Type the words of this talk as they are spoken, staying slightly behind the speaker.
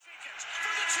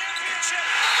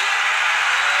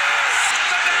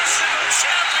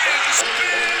champion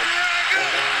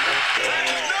Speedwagon.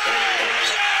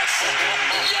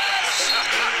 Yes!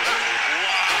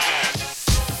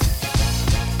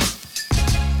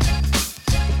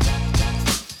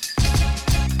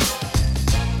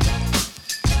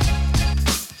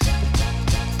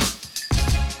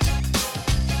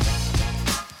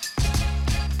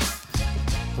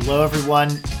 Hello,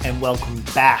 everyone, and welcome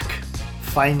back,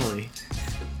 finally,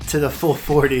 to the Full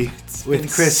 40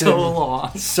 with Chris. So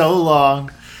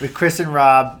long with Chris and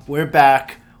Rob. We're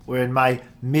back. We're in my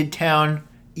Midtown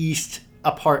East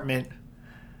apartment.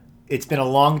 It's been a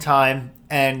long time,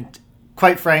 and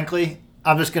quite frankly,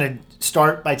 I'm just going to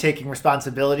start by taking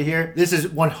responsibility here. This is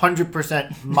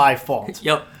 100% my fault.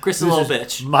 Yep, Chris is a little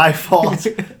bitch. My fault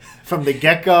from the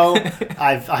get-go.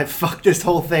 I've fucked this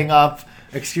whole thing up.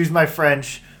 Excuse my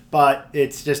French. But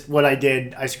it's just what I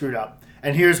did. I screwed up.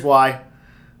 And here's why.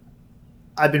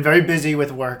 I've been very busy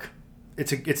with work.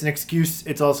 It's an excuse.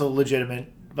 It's also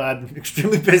legitimate. But I'm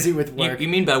extremely busy with work. You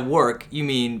mean by work, you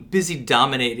mean busy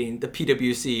dominating the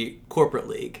PWC corporate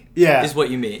league. Yeah. Is what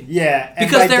you mean. Yeah.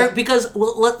 Because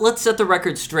let's set the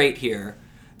record straight here.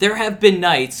 There have been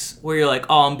nights where you're like,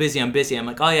 oh, I'm busy. I'm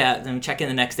like, oh, yeah. Then we check in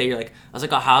the next day. You're like, I was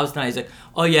like, oh, how's tonight? He's like,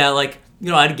 oh, yeah, like,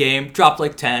 I had a game. Dropped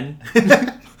like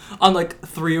 10. On like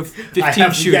 3 of 15 I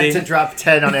have shooting. yet to drop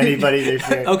 10 on anybody this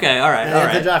year. Okay, all right. I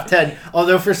have to drop 10.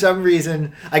 Although for some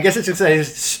reason, I guess it's just I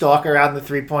just stalk around the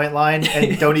 3-point line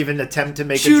and don't even attempt to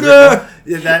make Shooter! a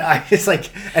dribble. It's like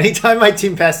anytime my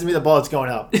team passes me the ball, it's going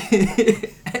up.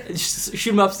 Just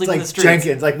shoot him up, sleep it's like in the streets.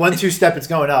 Jenkins, like 1-2 step, it's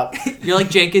going up. You're like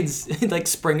Jenkins, like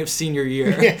spring of senior year.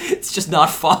 Yeah. It's just not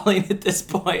falling at this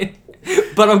point.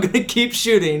 But I'm going to keep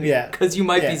shooting because you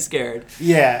might be scared.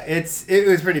 Yeah, it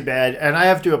was pretty bad. And I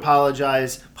have to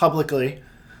apologize publicly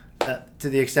to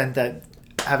the extent that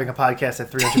having a podcast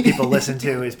that 300 people listen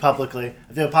to is publicly. I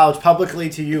have to apologize publicly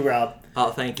to you, Rob.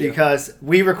 Oh, thank you. Because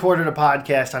we recorded a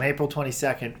podcast on April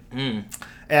 22nd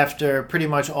after pretty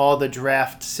much all the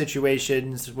draft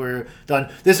situations were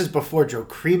done. This is before Joe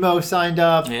Cremo signed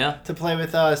up to play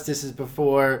with us. This is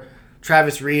before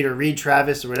Travis Reed or Reed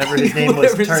Travis or whatever his name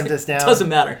was turned us down. Doesn't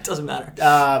matter.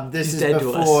 This is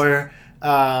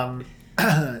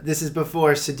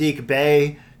before Sadiq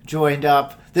Bey joined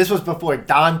up. This was before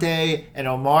Dante and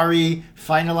Omari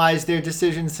finalized their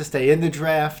decisions to stay in the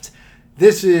draft.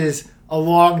 This is a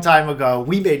long time ago.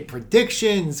 We made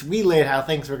predictions. We laid how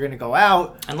things were going to go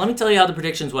out. And let me tell you how the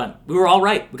predictions went. We were all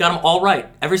right. We got them all right.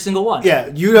 Every single one. Yeah,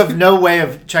 you have no way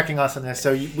of checking us on this,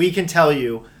 so we can tell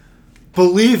you.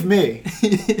 Believe me,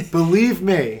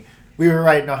 we were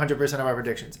right in 100% of our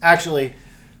predictions. Actually,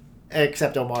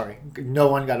 except Omari. No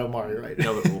one got Omari right.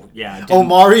 No, yeah.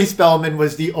 Omari Spellman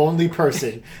was the only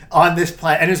person on this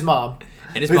planet, and his mom.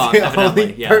 The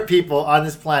only people on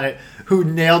this planet who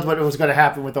nailed what was going to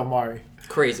happen with Omari.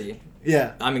 Crazy.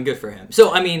 Yeah. I mean, good for him.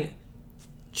 So, I mean,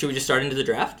 should we just start into the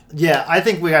draft? Yeah, I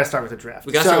think we got to start with the draft.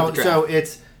 We got to start with the draft.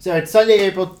 So it's Sunday,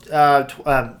 April,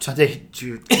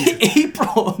 June.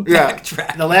 April.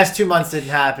 Backtrack. The last 2 months didn't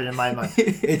happen in my mind.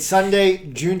 It's Sunday,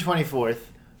 June 24th.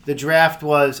 The draft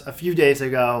was a few days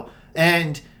ago,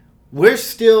 and we're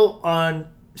still on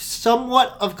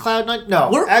somewhat of cloud nine. No,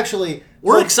 we're excited.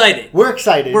 We're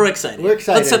excited.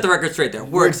 Let's set the record straight there.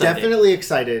 We're excited. Definitely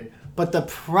excited. But the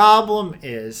problem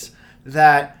is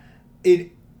that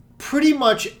it pretty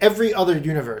much every other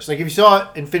universe. Like if you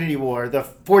saw Infinity War, the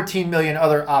 14 million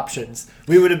other options,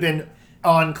 we would have been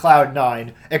on cloud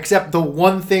nine, except the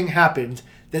one thing happened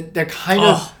that kind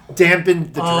of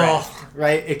dampened the draft,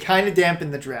 right? It kind of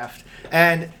dampened the draft.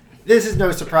 And this is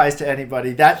no surprise to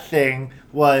anybody. That thing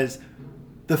was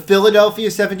the Philadelphia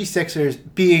 76ers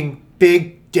being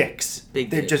big dicks.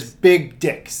 They're just big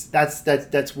dicks.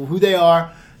 That's who they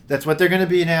are. That's what they're going to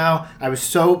be now. I was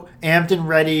so amped and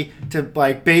ready to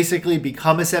basically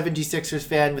become a 76ers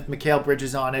fan with Mikal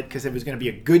Bridges on it because it was going to be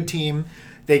a good team.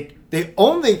 They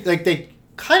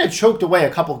kind of choked away a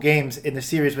couple games in the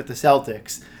series with the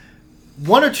Celtics.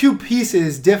 One or two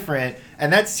pieces different,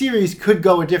 and that series could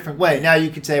go a different way. Now you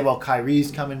could say, well,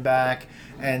 Kyrie's coming back,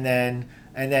 and then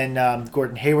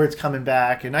Gordon Hayward's coming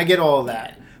back, and I get all of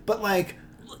that. But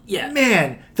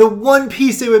man, the one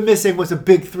piece they were missing was a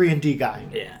big 3-and-D guy.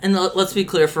 Yeah, and let's be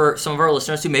clear for some of our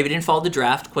listeners who maybe didn't follow the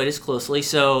draft quite as closely.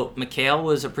 So Mikal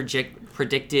was a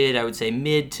predicted, I would say,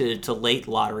 mid to late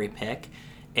lottery pick.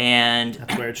 And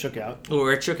that's where it shook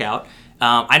out.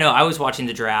 I know I was watching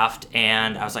the draft,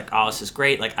 and I was like, oh, this is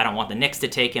great. Like, I don't want the Knicks to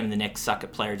take him. The Knicks suck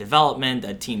at player development.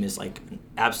 That team is, like, an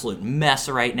absolute mess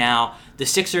right now. The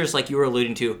Sixers, like you were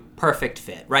alluding to, perfect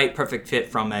fit, right? Perfect fit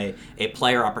from a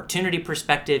player opportunity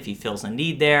perspective. He fills a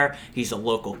need there. He's a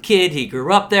local kid. He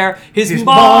grew up there. His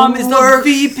mom is the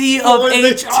VP of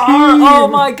HR. Oh,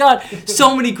 my God.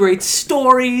 So many great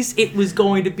stories. It was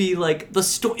going to be, like, the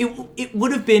story. It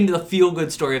would have been the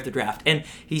feel-good story of the draft. And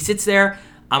he sits there.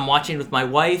 I'm watching with my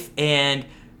wife, and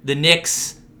the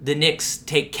Knicks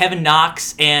take Kevin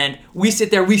Knox, and we sit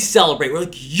there, we celebrate. We're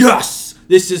like, yes,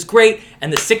 this is great.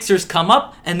 And the Sixers come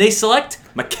up, and they select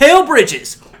Mikal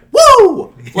Bridges.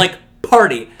 Woo! Like,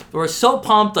 party. We were so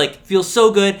pumped, like, feels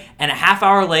so good. And a half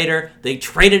hour later, they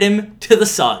traded him to the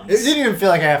Suns. It didn't even feel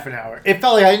like a half an hour. It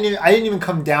felt like I didn't even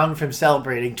come down from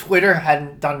celebrating. Twitter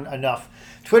hadn't done enough.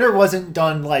 Twitter wasn't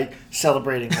done, like,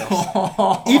 celebrating this.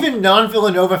 Even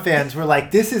non-Villanova fans were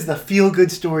like, this is the feel-good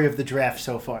story of the draft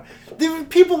so far.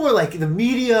 People were like, the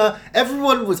media,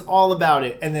 everyone was all about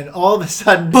it. And then all of a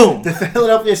sudden, boom, the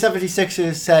Philadelphia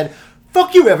 76ers said,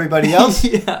 fuck you, everybody else.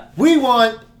 Yeah. We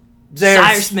want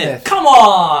Zaire Smith. Come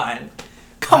on.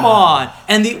 Come on.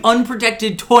 And the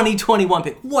unprotected 2021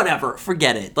 pick. Whatever.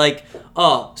 Forget it. Like,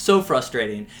 oh, so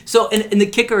frustrating. So, and the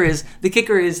kicker is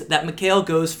that Mikal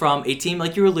goes from a team,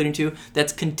 like you were alluding to,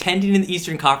 that's contending in the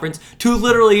Eastern Conference to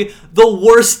literally the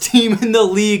worst team in the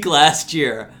league last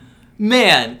year.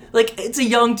 Man, like, it's a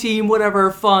young team,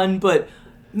 whatever, fun, but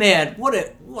man, what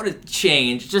a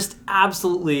change. Just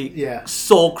absolutely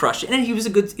soul crushing. And he was a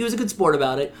good sport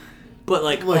about it. But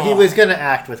like, he was gonna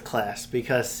act with class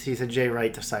because he's a Jay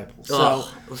Wright disciple.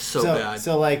 So bad.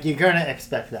 So like, you're gonna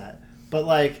expect that. But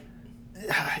like,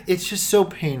 it's just so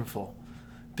painful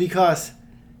because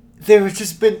there is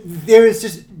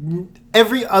just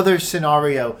every other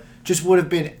scenario just would have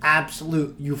been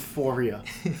absolute euphoria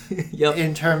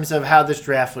in terms of how this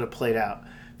draft would have played out,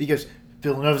 because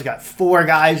Villanova's got 4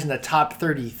 guys in the top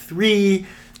 33.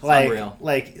 Unreal.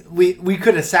 Like we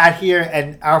could have sat here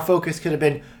and our focus could have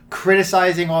been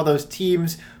criticizing all those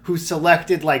teams who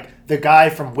selected, like, the guy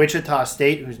from Wichita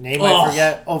State, whose name I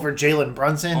forget, over Jalen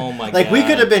Brunson. Oh, my God. Like, we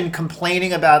could have been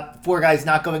complaining about 4 guys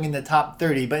not going in the top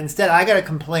 30, but instead I got to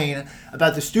complain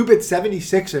about the stupid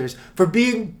 76ers for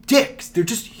being dicks. They're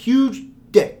just huge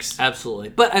dicks. Absolutely.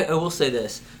 But I will say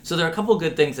this. So there are a couple of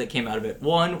good things that came out of it.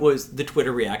 One was the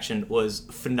Twitter reaction was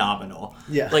phenomenal.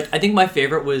 Yeah. Like, I think my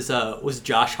favorite was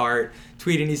Josh Hart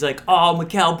tweeting. He's like, oh,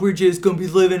 Mikal Bridges going to be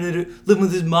living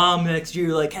with his mom next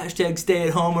year, like, hashtag stay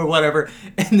at home or whatever.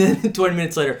 And then 20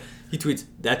 minutes later, he tweets,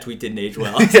 that tweet didn't age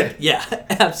well. Like, yeah,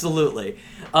 absolutely.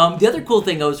 The other cool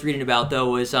thing I was reading about,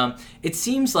 though, was it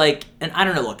seems like, and I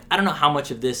don't know how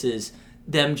much of this is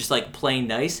them just, like, playing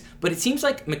nice, but it seems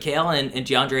like Mikal and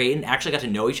DeAndre Ayton actually got to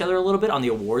know each other a little bit on the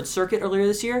awards circuit earlier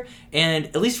this year, and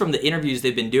at least from the interviews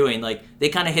they've been doing, like, they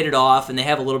kind of hit it off, and they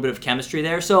have a little bit of chemistry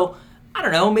there, so I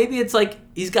don't know, maybe it's like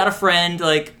he's got a friend,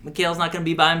 like, Mikal's not going to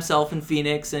be by himself in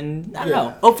Phoenix, and I don't know,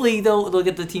 hopefully they'll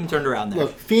get the team turned around there.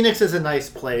 Look, Phoenix is a nice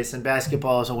place, and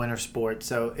basketball is a winter sport,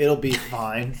 so it'll be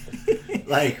fine.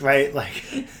 Like, right,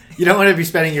 like, you don't want to be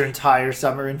spending your entire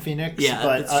summer in Phoenix, yeah,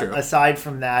 but that's true. Aside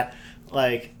from that,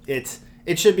 like, it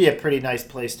should be a pretty nice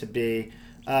place to be.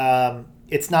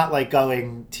 It's not like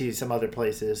going to some other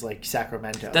places like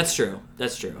Sacramento. That's true.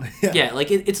 Yeah,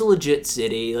 like it's a legit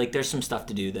city. Like, there's some stuff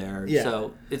to do there. Yeah.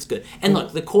 So it's good. And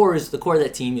look, the core of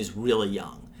that team is really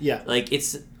young. Yeah. Like,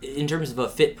 it's, in terms of a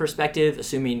fit perspective,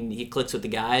 assuming he clicks with the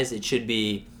guys, it should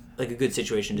be like a good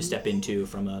situation to step into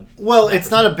from a... Well, it's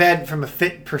not a bad from a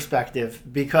fit perspective,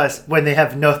 because when they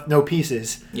have no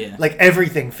pieces, yeah, like,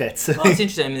 everything fits. Well, it's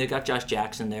interesting. I mean, they've got Josh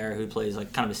Jackson there, who plays,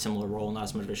 like, kind of a similar role, not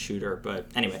as much of a shooter. But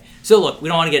anyway, so look, we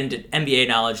don't want to get into NBA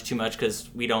knowledge too much, because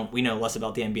we know less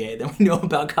about the NBA than we know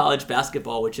about college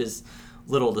basketball, which is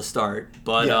little to start.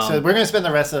 But yeah, so we're going to spend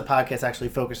the rest of the podcast actually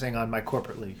focusing on my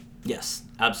corporate league. Yes,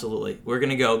 absolutely. We're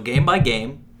going to go game by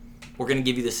game. We're going to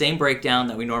give you the same breakdown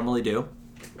that we normally do.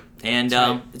 And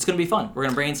it's going to be fun. We're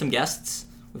going to bring in some guests.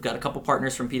 We've got a couple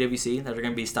partners from PwC that are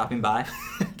going to be stopping by,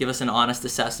 give us an honest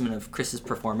assessment of Chris's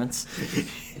performance.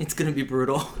 It's going to be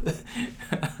brutal.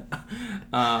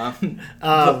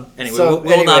 Anyway,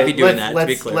 we'll not be doing that, to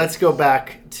be clear. Let's go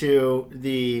back to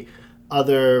the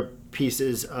other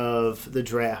pieces of the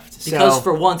draft. Because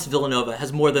for once, Villanova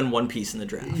has more than one piece in the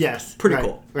draft. Yes. Pretty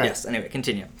cool. Right. Yes, anyway,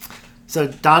 continue. So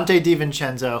Dante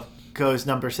DiVincenzo goes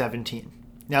number 17.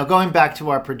 Now, going back to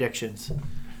our predictions,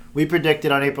 we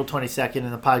predicted on April 22nd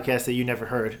in the podcast that you never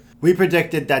heard, we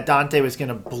predicted that Dante was going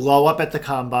to blow up at the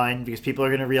combine because people are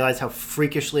going to realize how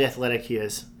freakishly athletic he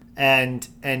is. and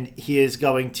he is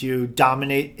going to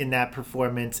dominate in that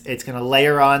performance. It's going to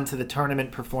layer on to the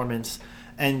tournament performance,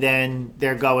 and then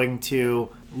they're going to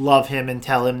love him and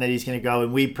tell him that he's going to go.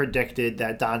 And we predicted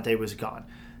that Dante was gone.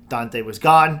 Dante was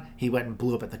gone. He went and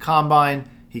blew up at the combine.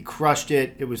 He crushed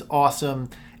it. It was awesome.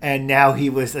 And now he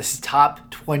was a top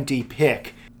 20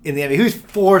 pick in the NBA. He was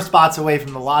 4 spots away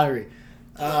from the lottery.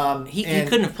 He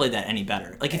couldn't have played that any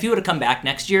better. Like, if he would have come back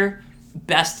next year,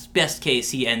 best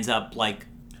case, he ends up, like,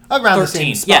 around 13. the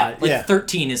same spot. Yeah,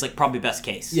 13 is, like, probably best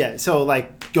case. Yeah, so,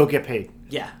 like, go get paid.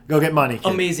 Yeah. Go get money, kid.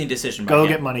 Amazing decision by Go him.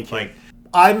 get money, kid. Like,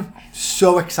 I'm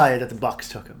so excited that the Bucks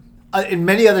took him. In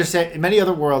many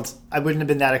other worlds, I wouldn't have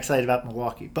been that excited about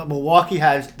Milwaukee. But Milwaukee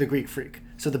has the Greek Freak.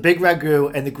 So the Big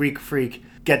Ragu and the Greek Freak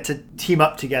get to team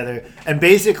up together and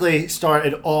basically start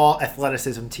an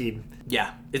all-athleticism team.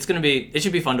 Yeah, it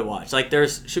should be fun to watch. Like,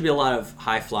 should be a lot of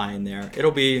high flying there.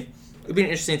 It'll be an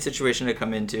interesting situation to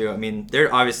come into. I mean,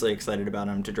 they're obviously excited about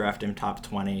him to draft him top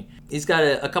 20. He's got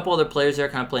a couple other players there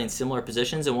kind of playing similar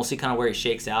positions, and we'll see kind of where he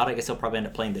shakes out. I guess he'll probably end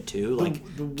up playing the 2.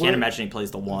 Can't imagine he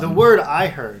plays the 1. The word I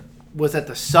heard was that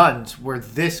the Suns were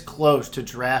this close to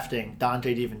drafting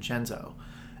Dante DiVincenzo,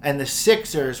 and the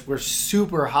Sixers were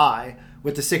super high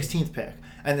with the 16th pick.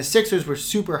 And the Sixers were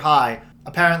super high.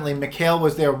 Apparently, Mikal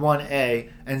was their 1A,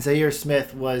 and Zaire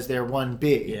Smith was their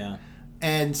 1B. Yeah.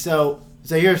 And so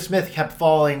Zaire Smith kept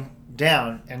falling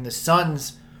down, and the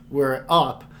Suns were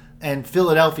up, and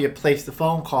Philadelphia placed the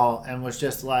phone call and was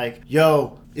just like,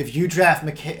 yo, if you draft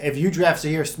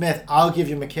Zaire Smith, I'll give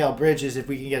you Mikal Bridges if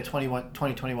we can get a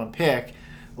 2021 pick.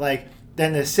 Like,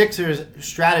 then the Sixers'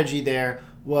 strategy there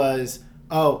was,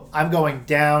 oh, I'm going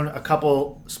down a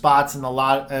couple spots in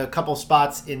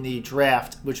the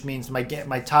draft, which means my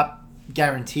top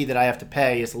guarantee that I have to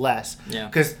pay is less. Yeah.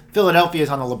 Because Philadelphia is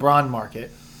on the LeBron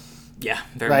market. Yeah,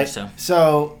 very Right. much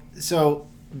so. So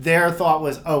their thought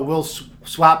was, oh, we'll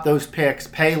swap those picks,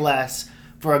 pay less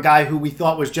for a guy who we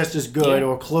thought was just as good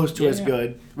or close to as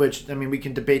good. Which, I mean, we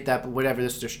can debate that, but whatever.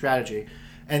 This is their strategy.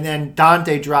 And then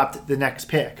Dante dropped the next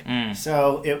pick.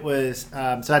 So it was.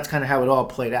 So that's kind of how it all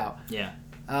played out. Yeah.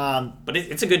 But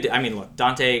it's a good. I mean, look,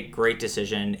 Dante, great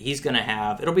decision. He's gonna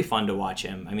have. It'll be fun to watch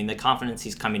him. I mean, the confidence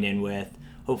he's coming in with.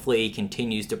 Hopefully, he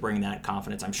continues to bring that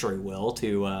confidence. I'm sure he will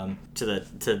to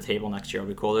the table next year. It'll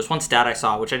be cool. There's one stat I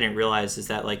saw which I didn't realize is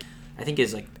that I think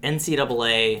his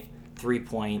NCAA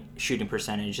 3-point shooting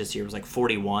percentage this year was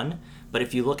 41. But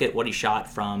if you look at what he shot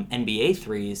from NBA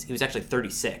threes, he was actually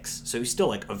 36. So he's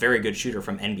still a very good shooter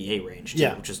from NBA range too,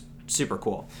 which is super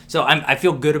cool. So I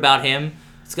feel good about him.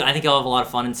 I think he'll have a lot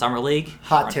of fun in summer league.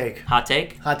 Hot take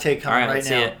coming right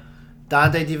now.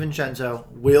 Dante DiVincenzo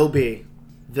will be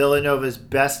Villanova's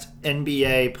best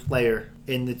NBA player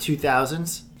in the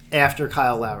 2000s after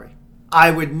Kyle Lowry. I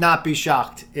would not be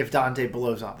shocked if Dante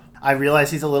blows up. I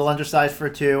realize he's a little undersized for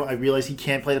a 2. I realize he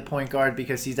can't play the point guard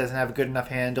because he doesn't have a good enough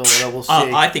handle. We'll see.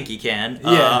 I think he can.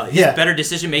 He's better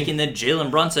decision making than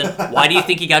Jalen Brunson. Why do you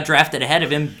think he got drafted ahead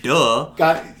of him? Duh.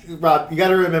 Rob, you got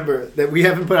to remember that we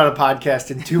haven't put out a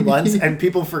podcast in 2 months, and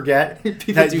people forget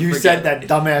that you said that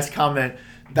dumbass comment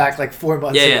back 4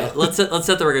 months ago. Yeah. Let's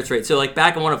set the record straight. So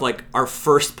back in one of our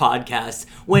first podcasts,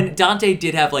 when Dante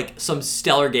did have some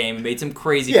stellar game and made some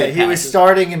crazy good passes. He was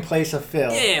starting in place of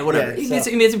Phil. Yeah, whatever. He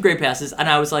made some great passes, and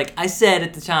I was I said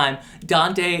at the time,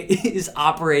 Dante is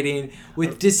operating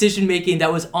with decision making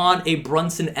that was on a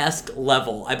Brunson-esque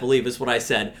level, I believe is what I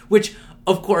said. Which,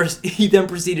 of course, he then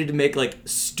proceeded to make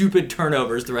stupid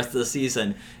turnovers the rest of the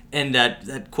season. And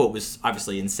that quote was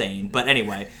obviously insane. But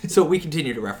anyway, so we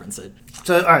continue to reference it.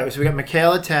 So, all right, so we got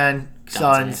Mikal at 10,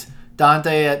 Suns,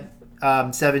 Dante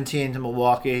at 17 to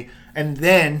Milwaukee, and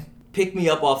then Pick me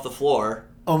up off the floor.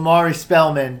 Omari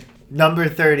Spellman, number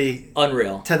 30.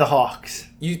 Unreal. To the Hawks.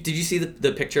 Did you see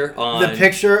the picture on... The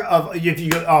picture of... you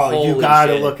got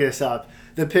to look this up.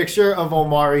 The picture of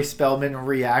Omari Spellman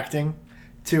reacting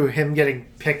to him getting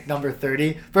picked number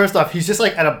 30. First off, he's just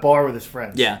at a bar with his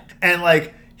friends. Yeah.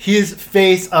 And his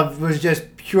face was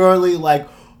just purely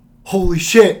holy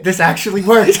shit, this actually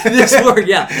worked. This worked,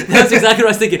 yeah. That's exactly what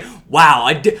I was thinking. Wow,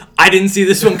 I didn't see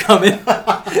this one coming.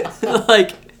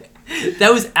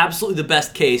 That was absolutely the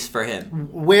best case for him.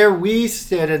 Where we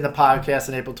stood in the podcast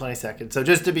on April 22nd. So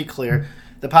just to be clear,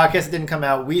 the podcast didn't come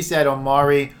out. We said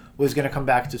Omari was going to come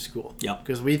back to school. Yep.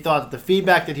 Because we thought that the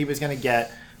feedback that he was going to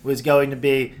get was going to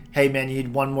be, hey man, you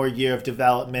need 1 more year of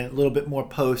development, a little bit more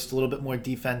post, a little bit more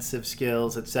defensive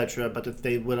skills, etc. But if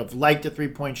they would have liked the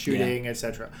 3-point shooting,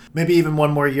 etc. Maybe even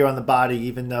 1 more year on the body,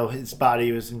 even though his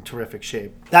body was in terrific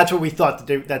shape. That's what we thought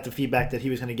that the feedback that he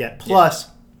was going to get. Plus,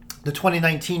 the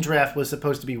 2019 draft was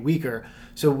supposed to be weaker,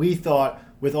 so we thought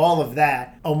with all of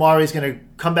that, Omari's going to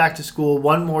come back to school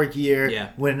one more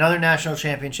year, win another national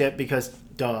championship because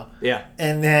duh. Yeah.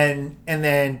 And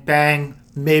then bang,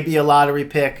 maybe a lottery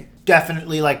pick,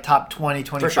 definitely like top 20,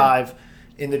 25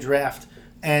 in the draft.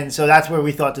 And so that's where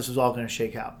we thought this was all going to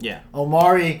shake out. Yeah.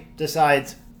 Omari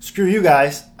decides, screw you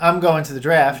guys, I'm going to the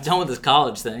draft. Done with this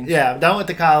college thing. Yeah, I'm done with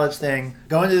the college thing.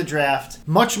 Going to the draft.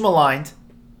 Much maligned.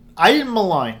 I didn't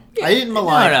malign.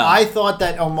 No. I thought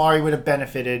that Omari would have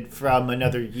benefited from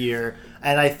another year.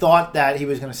 And I thought that he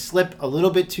was going to slip a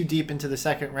little bit too deep into the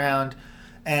second round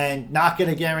and not get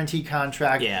a guaranteed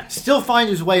contract. Yeah. Still find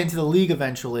his way into the league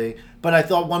eventually. But I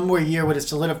thought one more year would have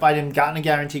solidified him, gotten a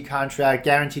guaranteed contract,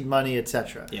 guaranteed money,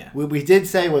 etc. Yeah. What we did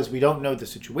say was we don't know the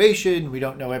situation. We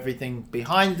don't know everything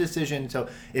behind the decision. So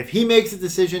if he makes a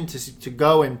decision to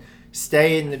go and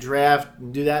stay in the draft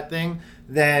and do that thing,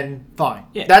 then fine.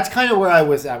 Yeah. That's kind of where I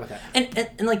was at with that.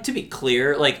 And like, to be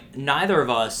clear, like, neither of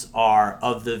us are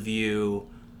of the view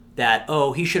that,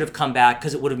 oh, he should have come back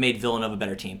because it would have made Villanova a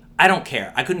better team. I don't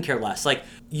care. I couldn't care less. Like,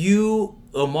 you,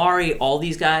 Omari, all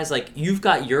these guys, like, you've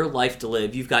got your life to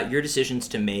live. You've got your decisions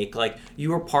to make. Like, you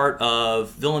were part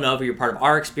of Villanova. You're part of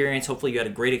our experience. Hopefully you had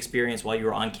a great experience while you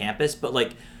were on campus. But,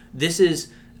 like, this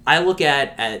is, I look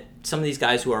at some of these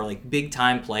guys who are, like,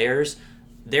 big-time players.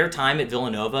 Their time at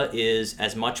Villanova is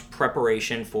as much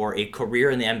preparation for a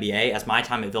career in the NBA as my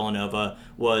time at Villanova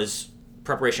was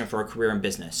preparation for a career in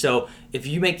business. So if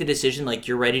you make the decision, like,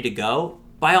 you're ready to go,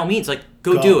 by all means, like,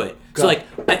 go do it. Go. So, like,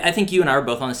 I think you and I are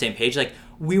both on the same page. Like,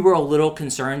 we were a little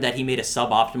concerned that he made a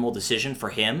suboptimal decision for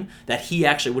him, that he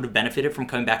actually would have benefited from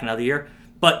coming back another year,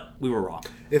 but we were wrong.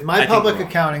 If my public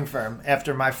accounting firm,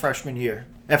 after my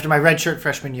redshirt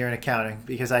freshman year in accounting,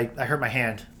 because I hurt my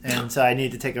hand, and so I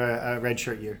needed to take a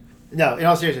redshirt year. No, in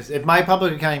all seriousness, if my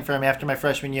public accounting firm after my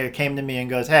freshman year came to me and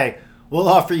goes, hey, we'll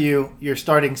offer you your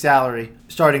starting salary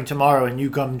starting tomorrow and you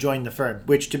come join the firm,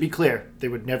 which, to be clear, they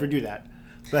would never do that.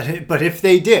 But if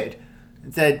they did,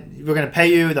 said, we're going to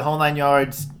pay you the whole 9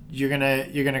 yards, you're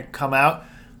gonna come out,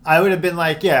 I would have been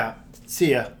like, yeah,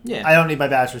 see ya. Yeah. I don't need my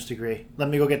bachelor's degree. Let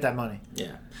me go get that money.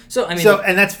 Yeah. So I mean,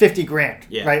 and that's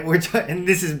 $50,000, right? And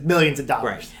this is millions of dollars,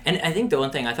 right? And I think the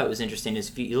one thing I thought was interesting is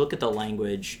if you look at the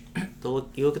language,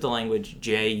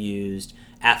 Jay used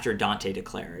after Dante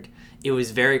declared. It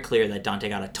was very clear that Dante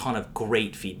got a ton of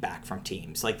great feedback from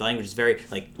teams. Like, the language is very,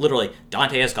 like, literally,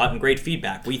 Dante has gotten great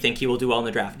feedback. We think he will do well in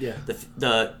the draft. Yeah.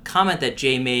 The comment that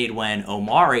Jay made when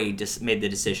Omari made the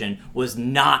decision was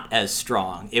not as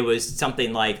strong. It was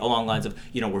something like along the lines of,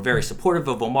 we're very supportive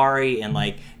of Omari and,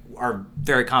 like, are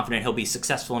very confident he'll be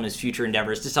successful in his future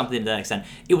endeavors, to something to that extent.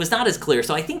 It was not as clear.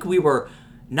 So I think we were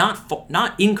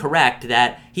not incorrect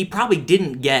that he probably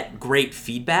didn't get great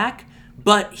feedback.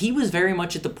 But he was very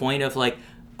much at the point of, like,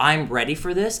 I'm ready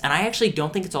for this. And I actually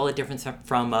don't think it's all that different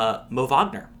from Mo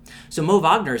Wagner. So Mo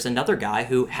Wagner is another guy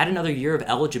who had another year of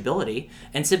eligibility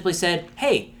and simply said,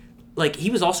 hey, like, he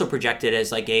was also projected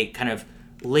as, like, a kind of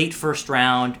late first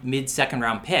round, mid second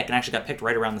round pick, and actually got picked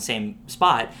right around the same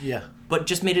spot. Yeah. But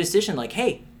just made a decision like,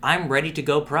 hey, I'm ready to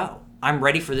go pro. I'm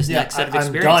ready for this next set of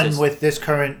experiences. I'm done with this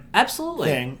current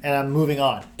thing, and I'm moving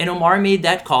on. And Omari made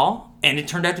that call, and it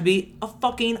turned out to be a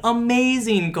fucking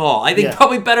amazing call. I think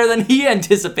probably better than he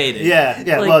anticipated. Yeah.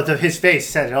 Like, well, his face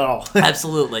said it all.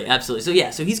 Absolutely.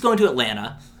 So he's going to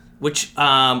Atlanta, which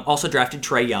also drafted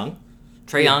Trae Young.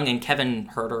 Trae Young and Kevin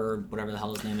Herter, or whatever the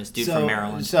hell his name is, from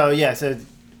Maryland.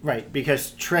 Right,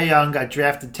 because Trae Young got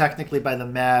drafted technically by the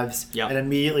Mavs and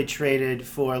immediately traded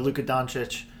for Luka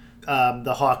Doncic.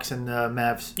 The Hawks and the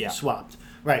Mavs swapped.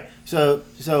 Right. So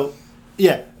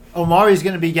Omari's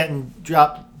going to be getting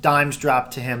dimes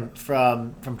dropped to him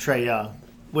from Trae Young,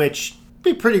 which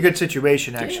be a pretty good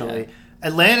situation, actually. Yeah.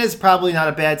 Atlanta's probably not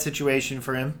a bad situation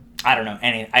for him. I don't know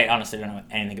I honestly don't know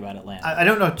anything about Atlanta. I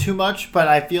don't know too much, but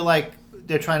I feel like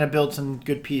they're trying to build some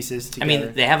good pieces together. I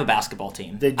mean, they have a basketball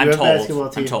team. They do have a basketball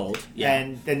team. I'm told. Yeah.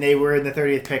 And they were in the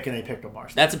 30th pick and they picked Omar.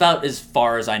 That's about as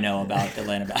far as I know about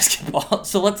Atlanta basketball.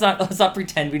 So let's not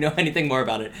pretend we know anything more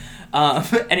about it.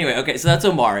 Anyway, okay, so that's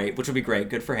Omari, which would be great.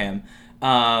 Good for him.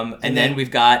 And then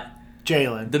we've got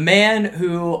Jalen, the man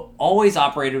who always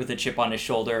operated with a chip on his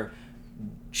shoulder.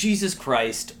 Jesus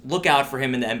Christ, look out for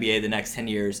him in the NBA the next 10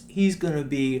 years. He's going to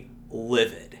be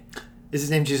livid. Is his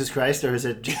name Jesus Christ or is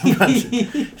it Jalen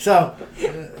Brunson? so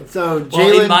Jalen.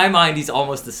 Well, in my mind, he's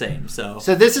almost the same. So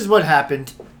this is what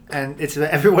happened, and it's what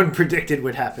everyone predicted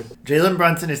would happen. Jalen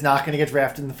Brunson is not going to get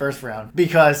drafted in the first round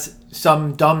because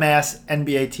some dumbass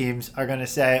NBA teams are going to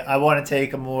say, I want to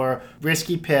take a more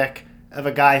risky pick of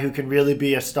a guy who can really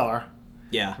be a star.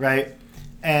 Yeah. Right?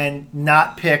 And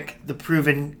not pick the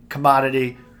proven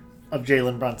commodity of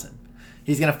Jalen Brunson.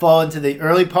 He's going to fall into the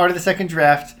early part of the second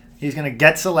draft. He's going to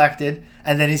get selected,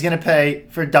 and then he's going to play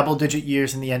for double-digit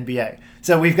years in the NBA.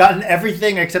 So we've gotten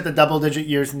everything except the double-digit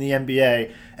years in the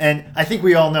NBA, and I think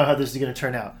we all know how this is going to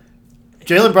turn out.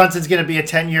 Jalen Brunson's going to be a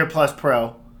 10-year-plus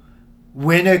pro,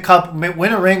 win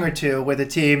a ring or two with a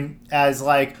team as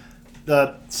like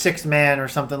the sixth man or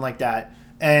something like that,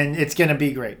 and it's going to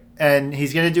be great. And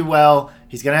he's going to do well.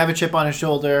 He's going to have a chip on his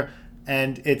shoulder,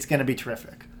 and it's going to be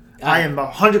terrific. I am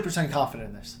 100% confident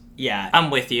in this. Yeah, I'm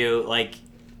with you. Like,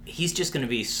 he's just going to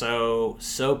be so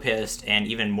pissed and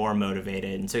even more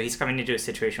motivated. And so he's coming into a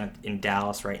situation in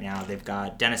Dallas right now. They've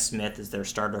got Dennis Smith as their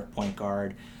starter point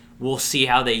guard. We'll see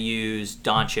how they use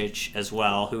Doncic as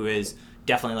well, who is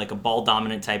definitely like a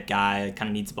ball-dominant type guy, kind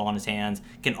of needs the ball in his hands.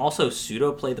 Can also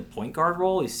pseudo-play the point guard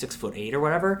role. He's 6'8" or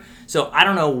whatever. So I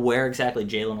don't know where exactly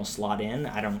Jalen will slot in.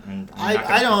 I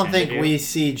don't think we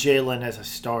see Jalen as a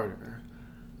starter.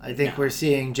 I think we're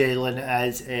seeing Jalen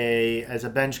as a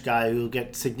bench guy who will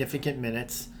get significant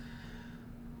minutes.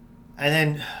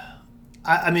 And then,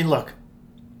 I mean, look,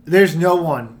 there's no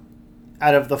one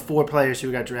out of the 4 players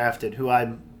who got drafted who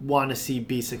I want to see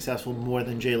be successful more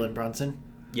than Jalen Brunson.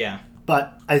 Yeah.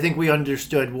 But I think we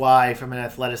understood why, from an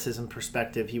athleticism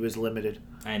perspective, he was limited.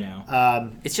 I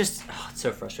know. It's just it's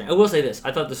so frustrating. I will say this.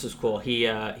 I thought this was cool. He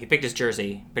picked his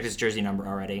jersey number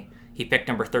already. He picked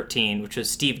number 13, which was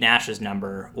Steve Nash's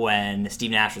number when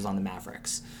Steve Nash was on the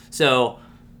Mavericks. So,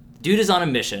 dude is on a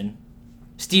mission.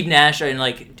 Steve Nash, and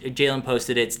like Jalen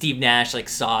posted it. Steve Nash like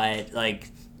saw it, like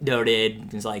noted.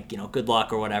 He's like, good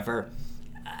luck or whatever.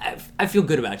 I feel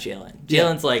good about Jalen.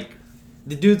 Jalen's like,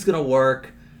 the dude's gonna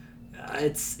work.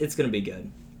 It's gonna be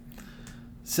good.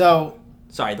 So,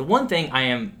 sorry. The one thing I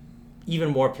am even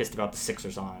more pissed about the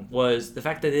Sixers on was the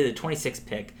fact that they did a 26th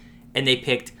pick and they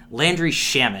picked Landry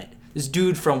Shamet, this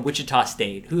dude from Wichita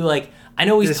State, who like I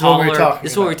know he's taller.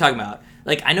 This is what we're talking about.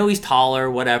 Like I know he's taller,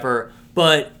 whatever,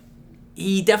 but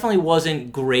he definitely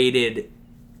wasn't graded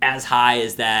as high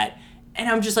as that. And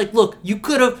I'm just like, look, you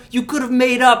could have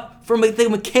made up for the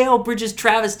Mikal Bridges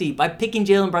travesty by picking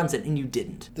Jalen Brunson, and you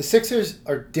didn't. The Sixers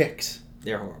are dicks.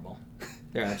 They're horrible.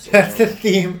 They're absolutely That's horrible. The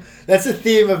theme. That's the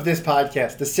theme of this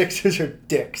podcast. The Sixers are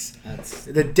dicks. That's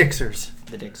the Dixers.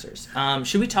 The Dixers.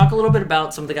 Should we talk a little bit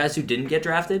about some of the guys who didn't get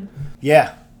drafted?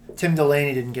 Yeah. Tim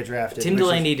Delaney didn't get drafted. Tim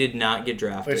Delaney did not get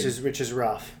drafted. Which is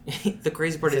rough. The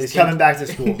crazy part is he's coming back to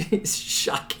school. It's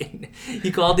shocking.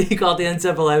 He called the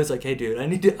NCAA. I was like, hey dude, I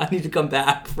need to come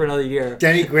back for another year.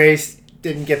 Denny Grace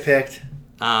didn't get picked.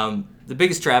 The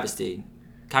biggest travesty,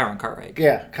 Kyron Cartwright.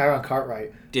 Yeah, Kyron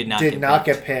Cartwright did not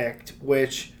get picked,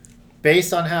 which,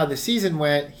 based on how the season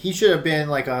went, he should have been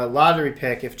like a lottery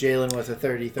pick if Jalen was a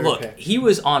 33rd pick. Look, he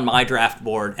was on my draft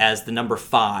board as the number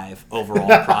 5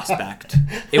 overall prospect.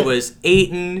 It was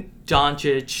Ayton,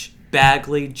 Doncic,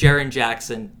 Bagley, Jaren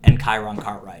Jackson, and Kyron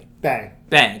Cartwright.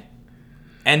 Bang.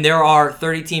 And there are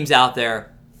 30 teams out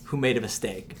there who made a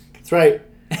mistake. That's right.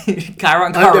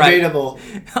 Kyron Cartwright.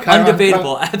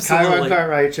 Undebatable, absolutely. Kyron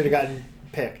Cartwright should have gotten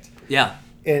picked. Yeah.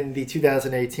 In the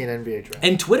 2018 NBA draft.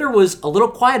 And Twitter was a little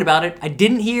quiet about it. I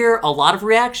didn't hear a lot of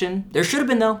reaction. There should have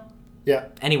been, though. Yeah.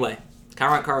 Anyway,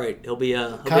 Kyron Cartwright, he'll be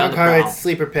on the Kyron Cartwright's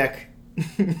sleeper pick.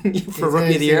 For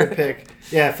Rookie of the Year? Pick.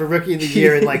 Yeah, for Rookie of the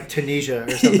Year in like Tunisia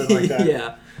or something like that.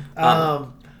 Yeah.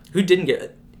 Who didn't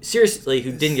get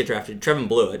drafted? Trevin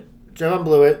Blewett. Trevin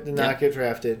Blewett did not get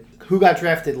drafted. Who got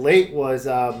drafted late was,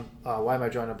 why am I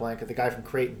drawing a blank? The guy from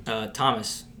Creighton.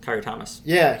 Kyrie Thomas.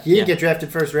 Yeah, he didn't get drafted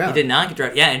first round. He did not get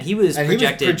drafted. Yeah, and he was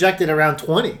projected around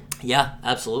 20. Yeah,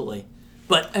 absolutely.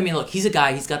 But, I mean, look, he's a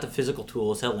guy. He's got the physical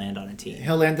tools. He'll land on a team.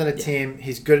 Team.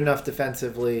 He's good enough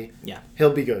defensively. Yeah.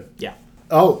 He'll be good. Yeah.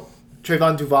 Oh,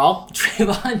 Trayvon Duval?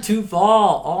 Trayvon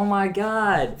Duval. Oh, my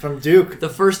God. From Duke. The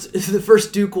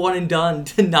first Duke one and done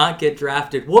to not get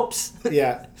drafted. Whoops.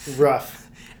 Yeah, rough.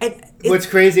 What's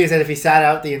crazy is that if he sat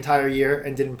out the entire year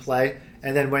and didn't play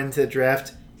and then went into the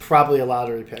draft, probably a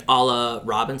lottery pick. A la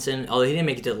Robinson, although he didn't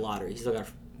make it to the lottery. He still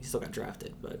got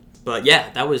drafted. But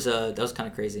yeah, that was kind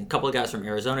of crazy. A couple of guys from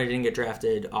Arizona didn't get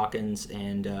drafted. Hawkins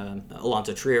and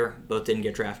Alonzo Trier both didn't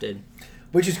get drafted.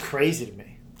 Which is crazy to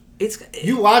me.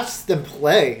 You watch them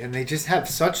play, and they just have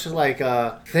such like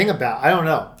a thing about. I don't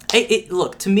know.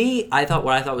 Look, to me, what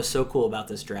I thought was so cool about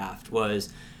this draft was,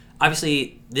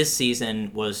 obviously, this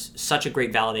season was such a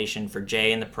great validation for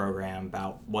Jay and the program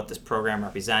about what this program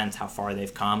represents, how far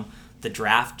they've come. The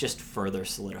draft just further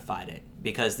solidified it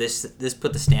because this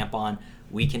put the stamp on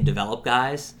we can develop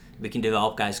guys. We can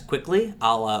develop guys quickly,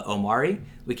 a la Omari.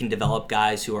 We can develop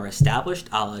guys who are established,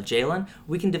 a la Jalen.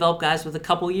 We can develop guys with a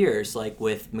couple years, like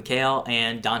with Mikal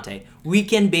and Dante. We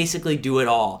can basically do it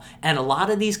all. And a lot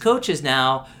of these coaches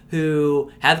now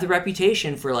who have the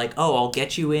reputation for like, oh, I'll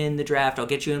get you in the draft, I'll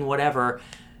get you in whatever.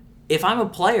 If I'm a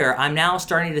player, I'm now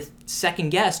starting to second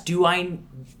guess, do I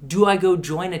go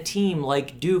join a team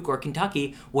like Duke or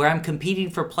Kentucky where I'm competing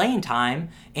for playing time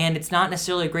and it's not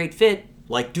necessarily a great fit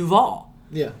like Duval?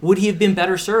 Yeah. Would he have been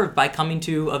better served by coming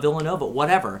to a Villanova?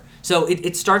 Whatever. So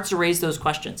it starts to raise those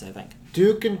questions, I think.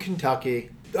 Duke and Kentucky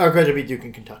are going to be Duke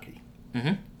and Kentucky.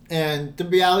 Mm-hmm. And the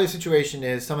reality of the situation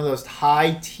is some of those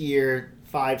high-tier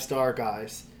 5-star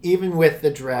guys, even with the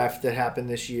draft that happened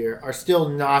this year, are still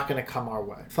not going to come our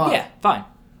way. Fine. Yeah, fine.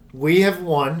 We have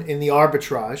won in the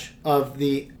arbitrage of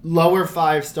the lower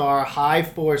 5-star, high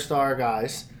 4-star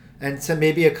guys, and some,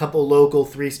 maybe a couple local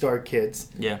 3-star kids.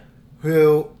 Yeah.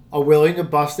 Who are willing to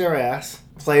bust their ass,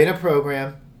 play in a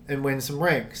program, and win some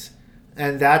rings.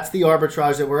 And that's the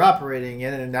arbitrage that we're operating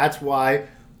in, and that's why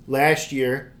last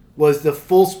year was the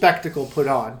full spectacle put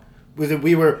on.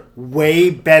 We were way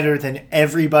better than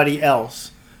everybody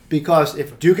else. Because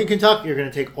if Duke and Kentucky are going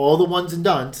to take all the ones and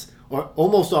dones, or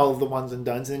almost all of the ones and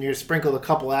dones, and you're sprinkle a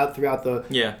couple out throughout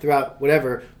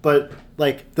whatever. But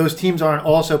like those teams aren't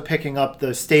also picking up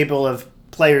the stable of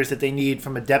players that they need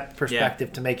from a depth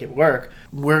perspective to make it work.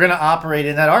 We're going to operate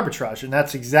in that arbitrage, and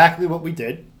that's exactly what we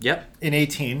did. Yep. In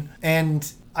 18.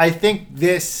 And I think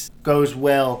this goes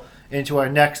well into our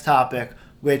next topic,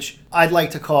 which I'd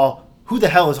like to call, who the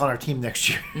hell is on our team next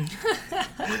year?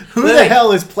 Who the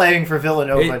hell is playing for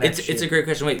Villanova next year? It's a great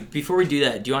question. Wait, before we do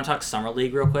that, do you want to talk Summer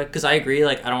League real quick? Because I agree,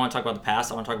 I don't want to talk about the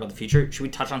past. I want to talk about the future. Should we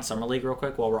touch on Summer League real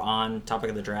quick while we're on topic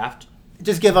of the draft?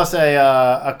 Just give us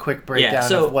a quick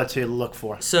breakdown of what to look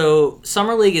for. So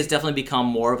Summer League has definitely become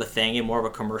more of a thing and more of a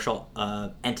commercial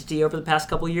entity over the past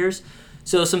couple of years.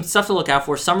 So some stuff to look out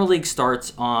for. Summer League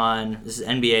starts on, this is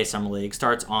NBA Summer League,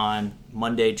 starts on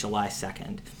Monday, July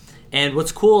 2nd. And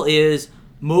what's cool is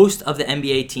most of the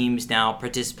NBA teams now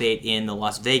participate in the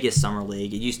Las Vegas Summer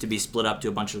League. It used to be split up to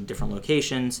a bunch of different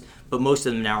locations, but most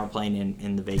of them now are playing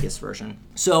in the Vegas version.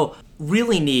 So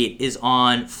really neat is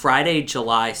on Friday,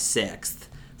 July 6th,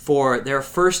 for their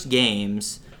first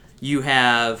games, you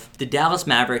have the Dallas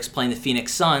Mavericks playing the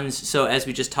Phoenix Suns. So as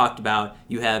we just talked about,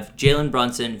 you have Jalen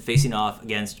Brunson facing off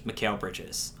against Mikal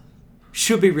Bridges.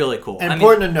 Should be really cool. And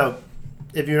important to note,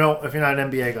 if you're not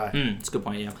an NBA guy. That's a good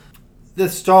point, yeah. The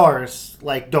stars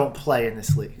don't play in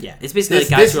this league. Yeah, it's basically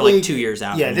guys who are 2 years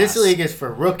out. Yeah, this league is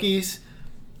for rookies,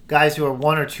 guys who are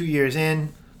 1 or 2 years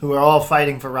in, who are all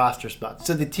fighting for roster spots.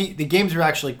 So the games are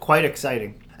actually quite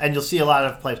exciting, and you'll see a lot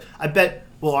of players. I bet,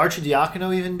 will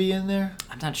Arcidiacono even be in there?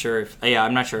 I'm not sure if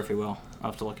he will.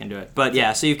 I'll have to look into it. But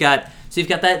yeah, so you've got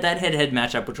that head-to-head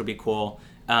matchup, which will be cool.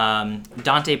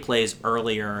 Dante plays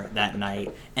earlier that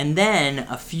night, and then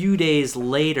a few days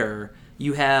later,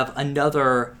 you have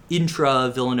another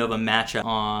intra-Villanova matchup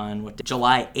on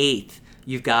July 8th.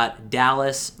 You've got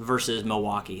Dallas versus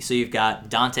Milwaukee. So you've got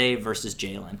Dante versus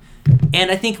Jalen. And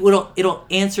I think it'll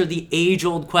answer the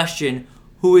age-old question,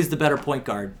 who is the better point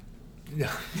guard?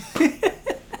 Yeah.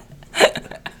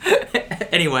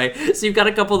 Anyway, so you've got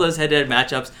a couple of those head-to-head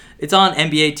matchups. It's on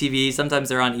NBA TV. Sometimes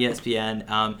they're on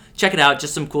ESPN. Check it out.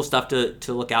 Just some cool stuff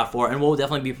to look out for. And we'll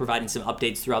definitely be providing some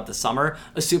updates throughout the summer,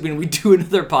 assuming we do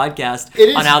another podcast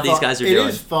on how these guys are doing. It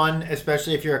is fun,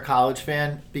 especially if you're a college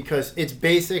fan, because it's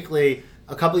basically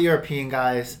a couple of European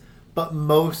guys, but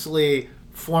mostly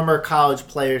former college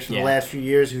players from the last few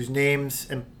years whose names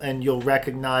and you'll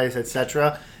recognize,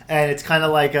 etc. And it's kind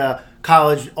of like a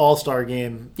college all-star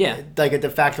game. Yeah. Like a de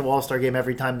facto all-star game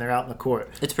every time they're out in the court.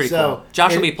 It's pretty cool.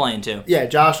 Josh will be playing too. Yeah,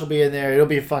 Josh will be in there. It'll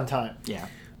be a fun time. Yeah.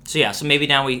 So maybe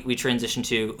now we transition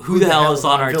to who the hell is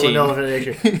on our team.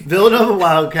 Villanova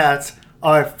Wildcats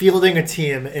are fielding a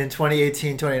team in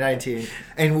 2018-2019,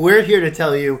 and we're here to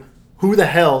tell you who the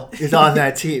hell is on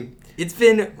that team. It's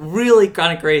been really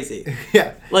kind of crazy.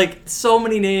 Yeah. Like, so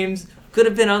many names could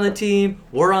have been on the team,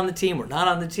 we're on the team, we're not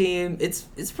on the team.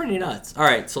 It's pretty nuts. All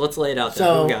right, so let's lay it out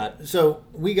there. Who we got? So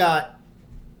we got,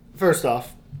 first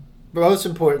off, most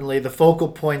importantly, the focal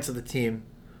points of the team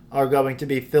are going to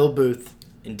be Phil Booth.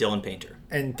 And Dylan Painter.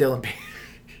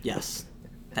 Yes.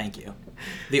 Thank you.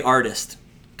 The artist.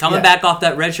 Coming back off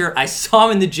that red shirt, I saw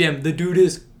him in the gym. The dude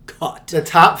is cut. The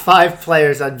top 5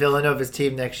 players on Villanova's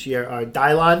team next year are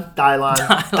Dylon,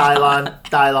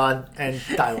 and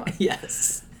Dylon.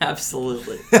 Yes,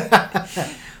 absolutely.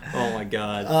 Oh my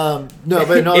God. No,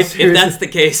 but no. If that's the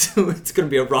case, it's going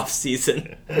to be a rough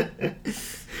season.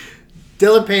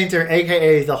 Dylan Painter,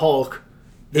 a.k.a. the Hulk.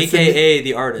 A.k.a.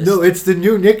 the artist. No, it's the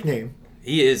new nickname.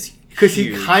 He is because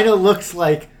he kind of looks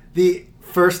like the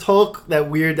first Hulk,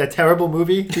 that terrible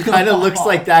movie. He kind of looks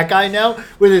like that guy now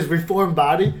with his reformed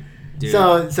body. Dude.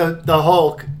 So the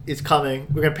Hulk is coming.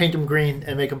 We're going to paint him green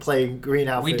and make him play green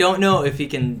outfit. We don't know if he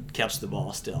can catch the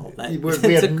ball still.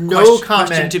 We have no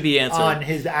comment to be answered on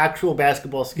his actual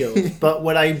basketball skills. But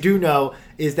what I do know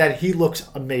is that he looks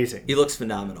amazing. He looks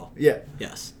phenomenal. Yeah.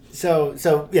 Yes.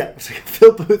 So yeah,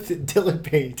 Phil Booth and Dylan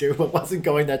Payne too, but wasn't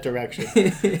going that direction.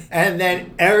 And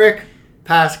then Eric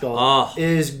Paschal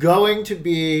is going to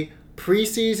be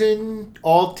preseason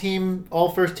all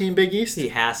first team Big East. He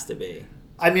has to be.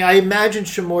 I mean, I imagine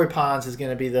Shamoy Pons is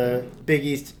going to be the Big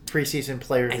East preseason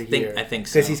player of the year. I think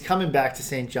so. Because he's coming back to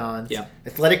St. John's. Yeah.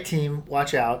 Athletic team,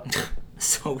 watch out.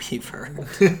 So Weaver.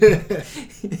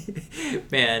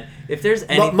 Man, if there's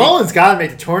anything... Mullen's got to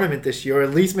make the tournament this year, or at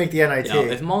least make the NIT.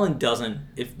 If Mullen doesn't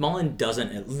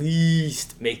at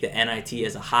least make the NIT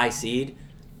as a high seed,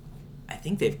 I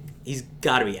think he's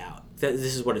got to be out.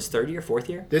 This is what, his third year, fourth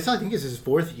year? This, I think, is his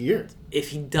fourth year. If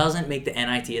he doesn't make the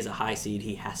NIT as a high seed,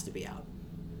 he has to be out.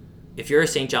 If you're a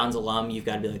St. John's alum, you've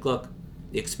got to be like, look,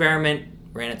 the experiment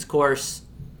ran its course,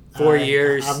 4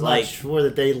 years. I'm not sure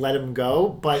that they let him go,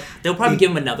 but... They'll probably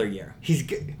give him another year. Let's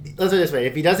put it this way.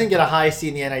 If he doesn't get a high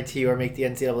seed in the NIT or make the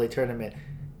NCAA tournament,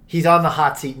 he's on the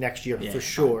hot seat next year for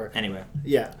sure. Anyway.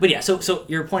 Yeah. But yeah, so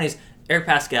your point is, Eric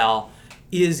Paschal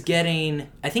is getting...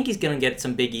 I think he's going to get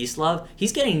some Big East love.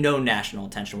 He's getting no national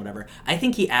attention, whatever. I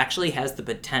think he actually has the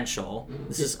potential...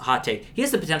 This is a hot take. He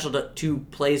has the potential to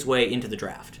play his way into the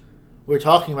draft. We're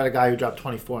talking about a guy who dropped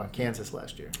 24 on Kansas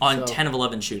last year. On 10 of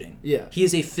 11 shooting. Yeah. He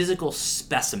is a physical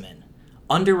specimen.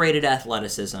 Underrated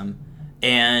athleticism.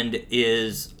 And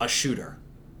is a shooter.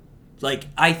 Like,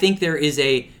 I think there is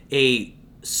a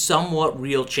somewhat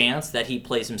real chance that he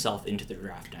plays himself into the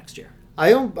draft next year.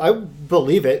 I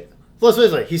believe it. Let's put it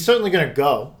this way. He's certainly going to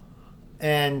go.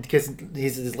 And because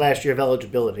he's his last year of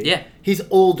eligibility. Yeah. He's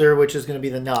older, which is going to be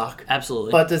the knock.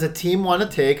 Absolutely. But does a team want to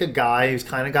take a guy who's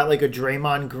kind of got like a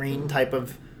Draymond Green type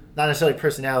of, not necessarily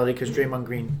personality, because Draymond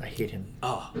Green, I hate him.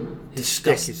 Oh, his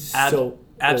shtick is so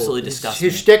absolutely old. disgusting.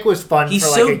 His shtick was fun He's for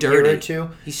like so a dirty. year or two.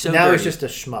 He's so now dirty. he's just a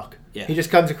schmuck. Yeah. He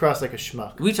just comes across like a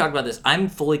schmuck. We talked about this. I'm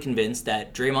fully convinced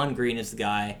that Draymond Green is the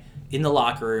guy in the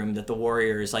locker room that the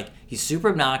Warriors, like, he's super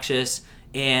obnoxious.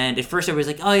 And at first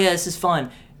everybody's like, oh yeah, this is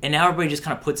fun. And now everybody just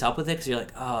kind of puts up with it because you're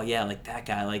like, oh yeah, like that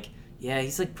guy, like, yeah,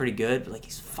 he's like pretty good, but like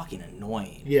he's fucking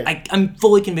annoying. Yeah. I'm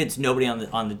fully convinced nobody on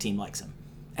the team likes him.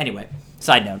 Anyway,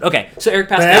 side note. Okay, so Eric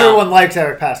Paschal. But everyone likes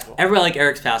Eric Paschal. Everyone like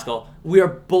Eric Paschal. We are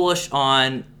bullish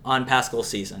on Paschal's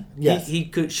season. Yes.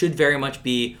 He should very much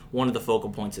be one of the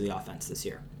focal points of the offense this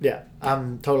year. Yeah,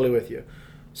 I'm totally with you.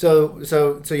 So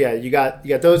yeah, you got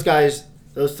those guys,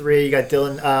 those three. You got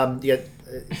Dylan. You got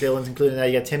Dylan's included in that.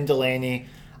 You got Tim Delaney.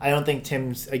 I don't think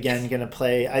Tim's again going to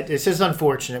play. It's just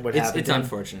unfortunate what happened. It's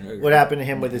unfortunate. What happened to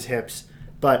him with his hips,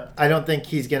 but I don't think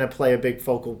he's going to play a big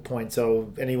focal point.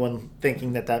 So anyone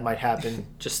thinking that might happen,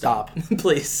 just stop.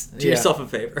 Please do yourself a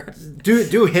favor.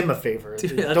 Do him a favor.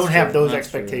 Don't have those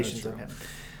expectations of him.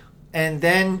 And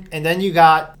then you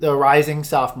got the rising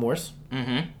sophomores,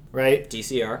 right?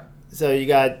 DCR. So you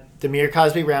got Demir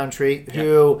Cosby Roundtree,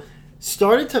 who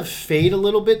started to fade a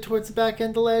little bit towards the back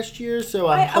end of last year. So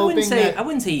I'm hoping I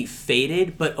wouldn't say he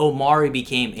faded, but Omari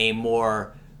became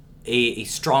a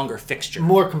stronger fixture,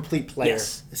 more complete player.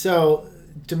 Yes. So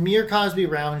Demir Cosby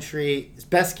Roundtree, his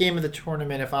best game of the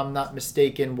tournament, if I'm not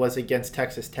mistaken, was against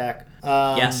Texas Tech.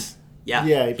 Yes. Yeah.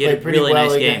 Yeah, he played had a pretty really well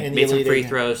nice in game. the Made some Elite free Eight.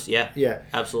 throws. Yeah. Yeah.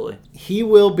 Absolutely. He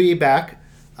will be back.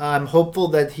 I'm hopeful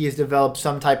that he has developed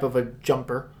some type of a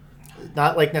jumper.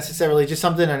 Not like necessarily just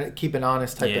something to keep an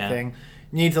honest type of thing.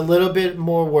 Needs a little bit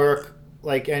more work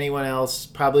like anyone else.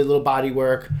 Probably a little body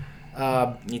work.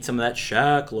 Need some of that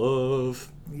Shaq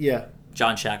love. Yeah.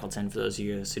 John Shackleton, for those of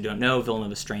you guys who don't know,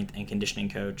 Villanova's strength and conditioning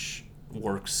coach,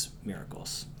 works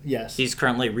miracles. Yes. He's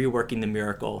currently reworking the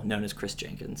miracle known as Chris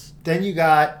Jenkins. Then you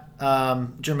got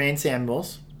Jermaine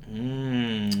Samuels.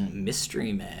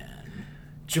 Mystery man.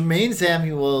 Jermaine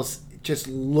Samuels just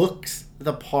looks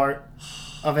the part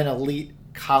of an elite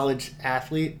college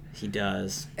athlete. He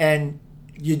does. And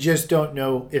you just don't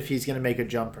know if he's going to make a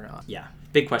jump or not. Yeah.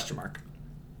 Big question mark.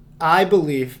 I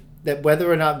believe that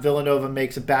whether or not Villanova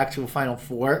makes it back to a Final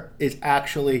Four is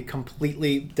actually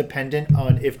completely dependent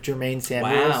on if Jermaine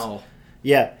Samuels... Wow.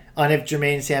 Yeah, on if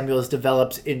Jermaine Samuels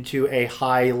develops into a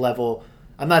high level...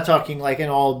 I'm not talking like an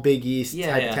all Big East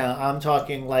type of talent. I'm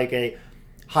talking like a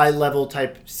high level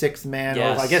type sixth man,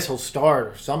 or I guess he'll start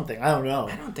or something. I don't know.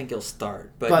 I don't think he'll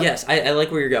start. But yes, I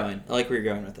like where you're going. I like where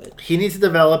you're going with it. He needs to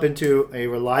develop into a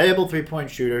reliable 3-point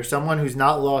shooter, someone who's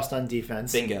not lost on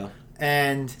defense. Bingo.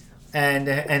 And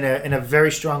a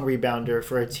very strong rebounder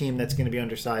for a team that's going to be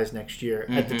undersized next year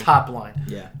at the top line.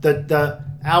 Yeah.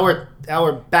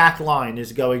 Our back line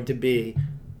is going to be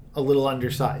a little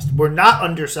undersized. We're not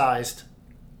undersized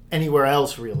anywhere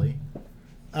else really,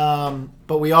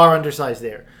 but we are undersized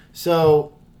there.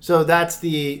 So that's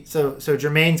so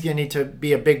Jermaine's gonna need to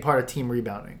be a big part of team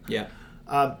rebounding. Yeah.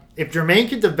 If Jermaine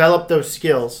can develop those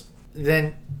skills,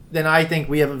 then I think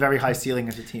we have a very high ceiling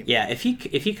as a team. Yeah, if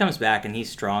he comes back and he's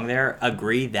strong there,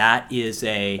 agree that is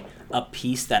a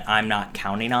piece that I'm not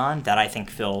counting on that I think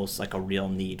fills like a real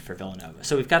need for Villanova.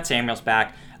 So we've got Samuels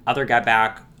back, other guy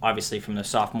back, obviously from the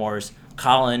sophomores,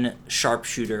 Colin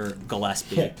Sharpshooter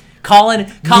Gillespie. Yeah. Colin,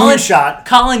 Moonshot.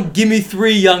 Colin, give me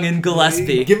 3 Youngin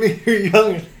Gillespie. Give me your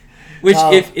young. Which,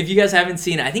 if you guys haven't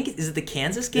seen, I think, is it the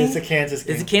Kansas game? It's the Kansas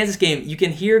game. It's the Kansas game. You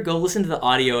can go listen to the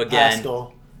audio again.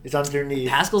 Pascal is underneath.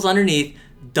 Pascal's underneath,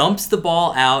 dumps the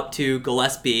ball out to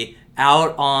Gillespie,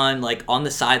 out on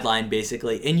the sideline,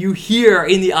 basically. And you hear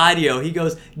in the audio, he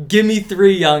goes, give me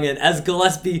 3, Youngin, as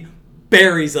Gillespie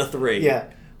buries a 3. Yeah.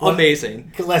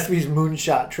 Amazing. Gillespie's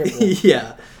moonshot triple.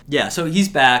 Yeah. Yeah, so he's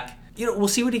back. We'll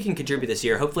see what he can contribute this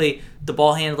year. Hopefully, the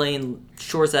ball handling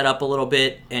shores that up a little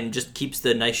bit and just keeps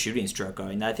the nice shooting stroke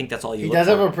going. I think that's all you look for. He does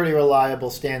have a pretty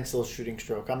reliable standstill shooting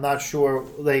stroke. I'm not sure.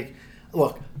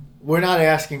 Look, we're not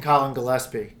asking Colin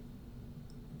Gillespie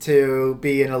to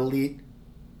be an elite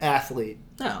athlete.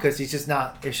 No. Because it's just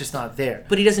not there.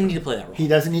 But he doesn't need to play that role. He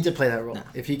doesn't need to play that role. No.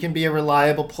 If he can be a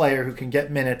reliable player who can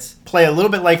get minutes, play a little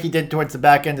bit like he did towards the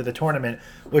back end of the tournament,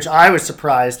 which I was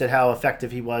surprised at how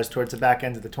effective he was towards the back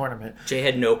end of the tournament. Jay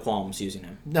had no qualms using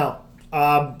him. No.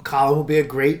 Colin will be a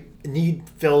great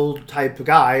need-filled type of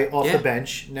guy off the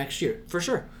bench next year. For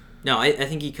sure. No, I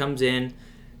think he comes in.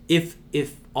 If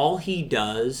all he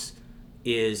does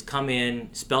is come in,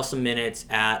 spell some minutes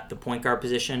at the point guard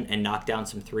position, and knock down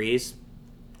some threes,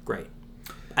 great.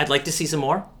 I'd like to see some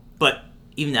more, but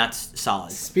even that's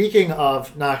solid. Speaking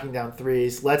of knocking down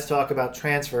threes, let's talk about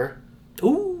transfer.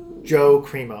 Ooh. Joe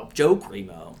Cremo. Joe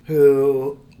Cremo.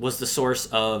 Who was the source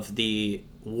of the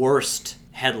worst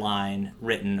headline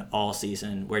written all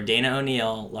season, where Dana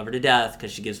O'Neill, love her to death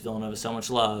because she gives Villanova so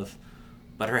much love,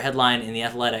 but her headline in The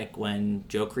Athletic when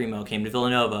Joe Cremo came to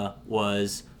Villanova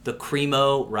was, "The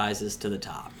Cremo rises to the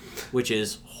top," which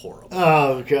is horrible.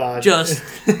 Oh, God. Just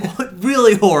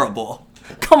really horrible.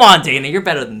 Come on, Dana, you're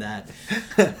better than that.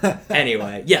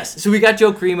 Anyway, yes, so we got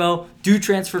Joe Cremo. Dude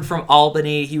transferred from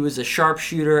Albany. He was a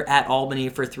sharpshooter at Albany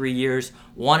for 3 years,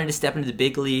 wanted to step into the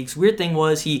big leagues. Weird thing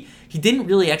was he didn't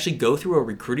really actually go through a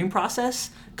recruiting process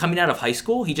coming out of high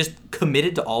school. He just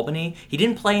committed to Albany. He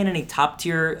didn't play in any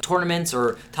top-tier tournaments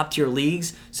or top-tier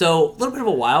leagues, so a little bit of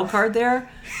a wild card there.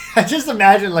 I just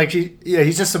imagine,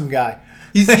 he's just some guy.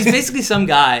 He's basically some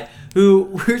guy who,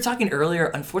 we were talking earlier,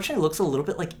 unfortunately looks a little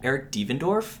bit like Eric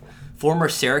Devendorf, former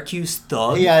Syracuse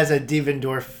thug. He has a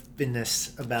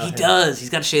Devendorf-ness about him. He does. He's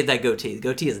got to shave that goatee. The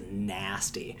goatee is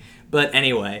nasty. But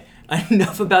anyway,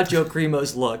 enough about Joe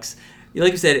Cremo's looks.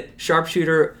 Like you said,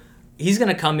 sharpshooter, he's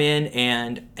going to come in,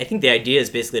 and I think the idea is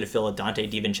basically to fill a Dante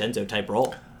DiVincenzo type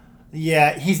role.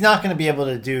 Yeah, he's not going to be able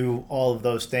to do all of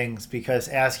those things because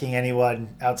asking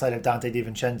anyone outside of Dante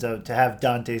DiVincenzo to have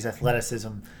Dante's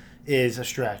athleticism is a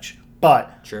stretch.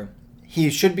 But True. He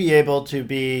should be able to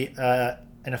be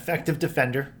an effective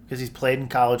defender because he's played in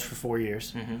college for 4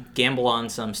 years. Mm-hmm. Gamble on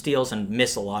some steals and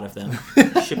miss a lot of them.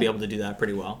 Should be able to do that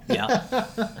pretty well. Yeah.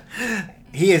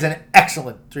 He is an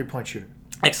excellent three-point shooter.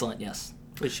 Excellent, yes.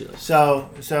 Good shooter.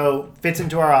 So fits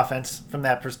into our offense from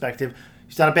that perspective.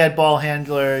 He's not a bad ball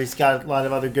handler. He's got a lot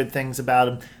of other good things about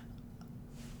him.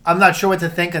 I'm not sure what to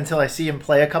think until I see him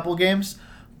play a couple games,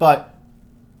 but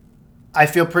I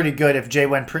feel pretty good if Jay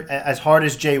went as hard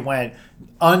as Jay went.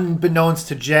 Unbeknownst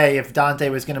to Jay, if Dante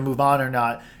was going to move on or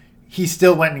not, he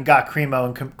still went and got Cremo,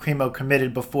 and Cremo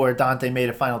committed before Dante made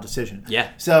a final decision. Yeah.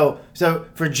 So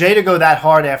for Jay to go that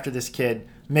hard after this kid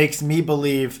makes me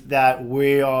believe that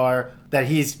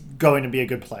he's going to be a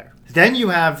good player. Then you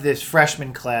have this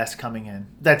freshman class coming in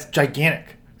that's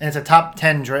gigantic, and it's a top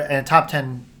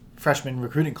 10 freshman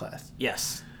recruiting class.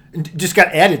 Yes. Just got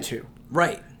added to.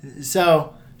 Right.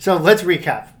 So let's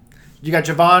recap. You got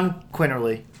Javon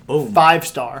Quinterly, Boom.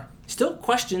 5-star. Still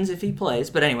questions if he plays,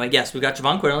 but anyway, yes, we got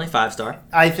Javon Quinterly, 5-star.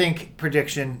 I think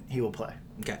prediction he will play.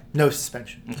 Okay. No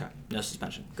suspension. Okay. No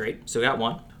suspension. Great. So we got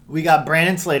one. We got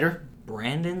Brandon Slater.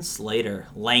 Brandon Slater,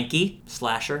 lanky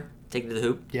slasher, take it to the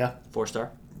hoop. Yeah.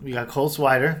 4-star. We got Cole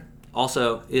Swider.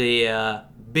 Also, a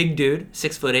big dude,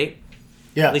 6'8".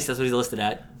 Yeah. At least that's what he's listed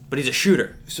at. But he's a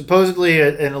shooter. Supposedly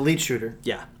an elite shooter.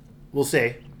 Yeah. We'll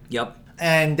see. Yep.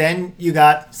 And then you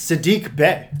got Sadiq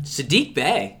Bey. Sadiq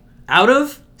Bey, out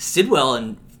of Sidwell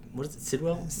and what is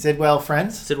it? Sidwell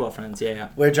Friends. Sidwell Friends. Yeah.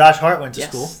 Where Josh Hart went to Yes.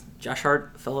 school. Josh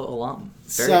Hart, fellow alum.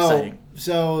 Very exciting.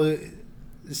 So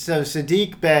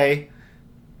Sadiq Bey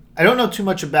I don't know too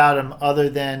much about him other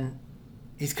than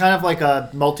he's kind of like a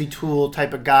multi-tool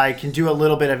type of guy, can do a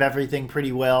little bit of everything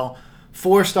pretty well.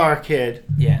 4-star kid.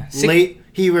 Yeah.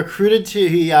 He committed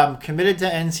to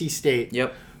NC State.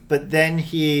 Yep. But then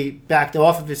he backed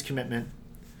off of his commitment,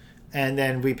 and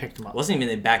then we picked him up. It wasn't even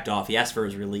they backed off. He asked for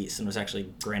his release and was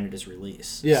actually granted his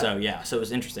release. Yeah. So it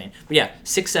was interesting. But yeah,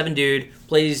 6'7" dude,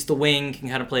 plays the wing, can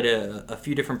kind of play a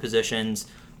few different positions.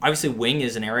 Obviously, wing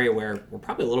is an area where we're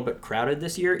probably a little bit crowded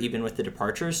this year, even with the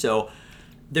departures. So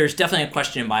there's definitely a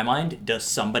question in my mind: does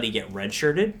somebody get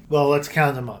redshirted? Well, let's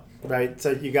count them up, right?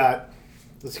 So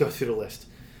let's go through the list.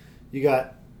 You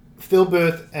got Phil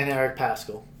Booth and Eric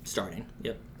Pascal. Starting.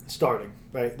 Yep. Starting,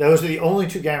 right? Those are the only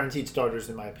 2 guaranteed starters,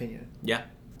 in my opinion. Yeah.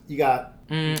 You got...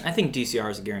 I think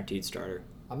DCR is a guaranteed starter.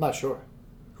 I'm not sure.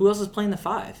 Who else is playing the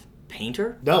 5?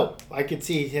 Painter? No, I could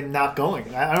see him not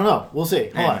going. I don't know. We'll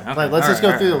see. Hold on. Okay. Let's just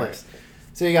go through the list.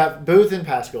 So you got Booth and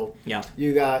Pascal. Yeah.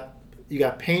 You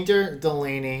got Painter,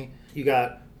 Delaney. You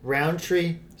got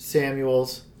Roundtree,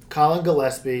 Samuels, Colin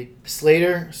Gillespie,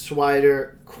 Slater,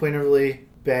 Swider, Quinterly,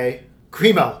 Bay,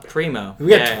 Cremo. We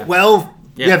got 12.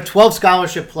 Yeah. We have 12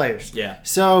 scholarship players. Yeah.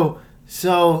 So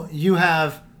you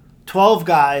have 12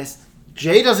 guys.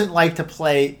 Jay doesn't like to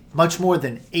play much more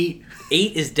than 8.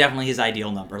 8 is definitely his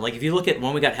ideal number. Like, if you look at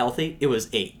when we got healthy, it was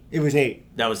 8. It was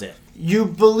 8. That was it. You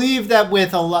believe that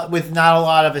with not a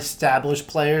lot of established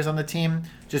players on the team,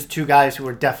 just 2 guys who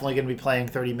are definitely going to be playing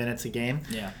 30 minutes a game.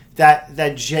 Yeah.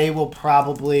 That Jay will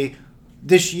probably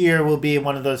this year will be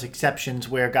one of those exceptions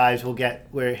where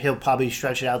he'll probably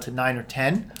stretch it out to 9 or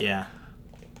 10. Yeah.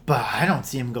 But I don't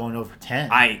see him going over 10.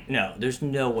 No, there's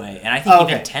no way. And I think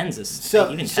even 10's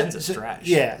a stretch.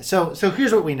 Yeah. So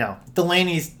here's what we know.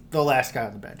 Delaney's the last guy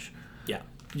on the bench. Yeah.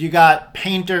 You got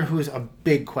Painter, who's a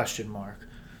big question mark.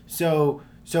 So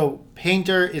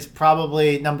Painter is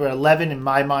probably number 11 in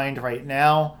my mind right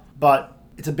now, but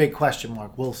it's a big question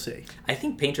mark. We'll see. I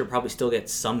think Painter probably still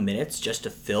gets some minutes just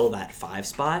to fill that 5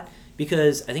 spot,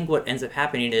 because I think what ends up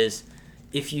happening is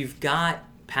if you've got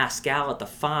Pascal at the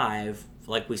 5,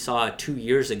 like we saw 2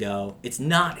 years ago, it's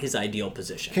not his ideal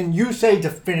position. Can you say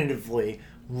definitively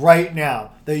right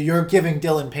now that you're giving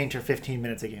Dylan Painter 15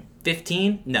 minutes a game?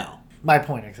 15? No. My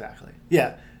point exactly.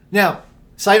 Yeah. Now,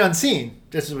 sight unseen,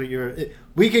 this is what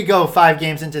we could go 5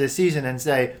 games into the season and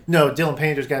say, no, Dylan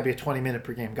Painter's got to be a 20-minute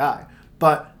per game guy.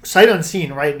 But sight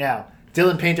unseen right now,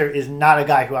 Dylan Painter is not a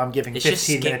guy who I'm giving 15 minutes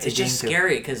a game to. It's just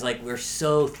scary because, like, we're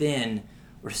so thin.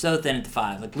 We're so thin at the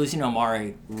 5. Like, losing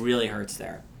Omari really hurts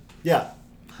there. Yeah.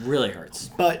 Really hurts.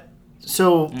 But,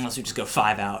 so... Unless we just go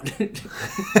 5 out.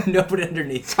 Nobody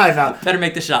underneath. 5 out. Better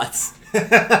make the shots.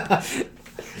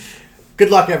 Good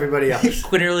luck, everybody else.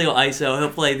 Quinterly will ISO. He'll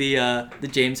play the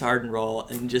James Harden role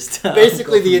and just...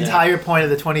 Basically, the entire point of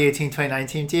the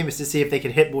 2018-2019 team is to see if they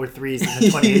can hit more threes than the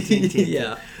 2018 team.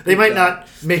 Yeah. They might not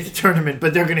make the tournament,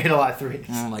 but they're going to hit a lot of threes.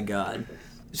 Oh, my God.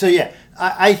 So, yeah.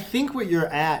 I think what you're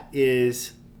at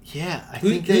is... Yeah, I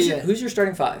think who's your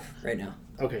starting 5 right now?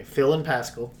 Okay, Phil and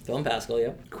Pascal.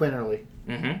 Yep. Quinterly.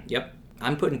 Mm-hmm, yep.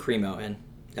 I'm putting Cremo in.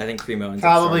 I think Cremo ends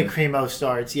Probably up starting. Cremo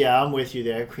starts. Yeah, I'm with you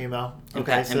there, Cremo.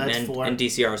 Okay, so that's 4. And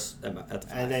DCR's at the 5.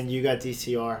 And then you got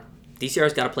DCR.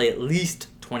 DCR's got to play at least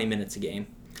 20 minutes a game.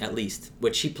 At least.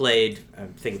 Which he played, I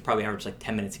think he probably averaged like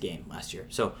 10 minutes a game last year.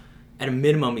 So, at a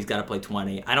minimum, he's got to play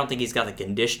 20. I don't think he's got the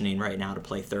conditioning right now to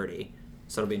play 30.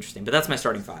 So, it'll be interesting. But that's my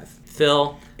starting 5.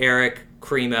 Phil, Eric,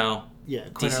 Cremo, yeah,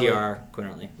 DCR,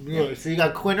 Quinterly. Yeah. So you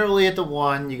got Quinterly at the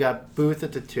 1, you got Booth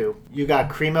at the 2, you got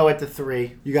Cremo at the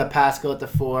 3, you got Pascal at the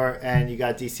 4, and you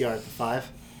got DCR at the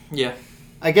 5. Yeah.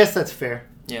 I guess that's fair.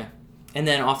 Yeah. And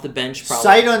then off the bench, probably.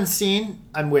 Sight unseen,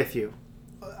 I'm with you.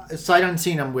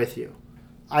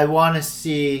 I want to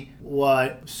see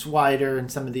what Swider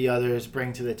and some of the others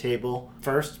bring to the table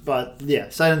first, but yeah,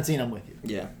 sight unseen, I'm with you.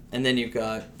 Yeah. And then you've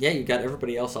got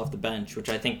everybody else off the bench, which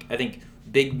I think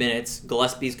big minutes.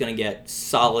 Gillespie's going to get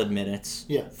solid minutes.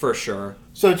 Yeah. For sure.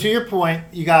 So to your point,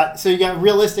 you got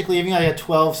realistically, even though you got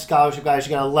 12 scholarship guys, you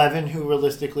got 11 who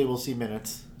realistically will see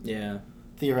minutes. Yeah.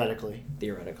 Theoretically.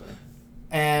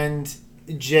 And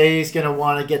Jay's going to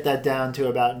want to get that down to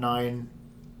about 9.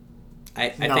 I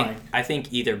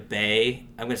think either Bay,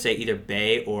 I'm going to say either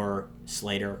Bay or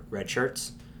Slater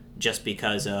redshirts, just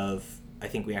because of, I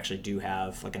think we actually do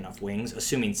have like enough wings,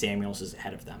 assuming Samuels is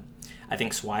ahead of them. I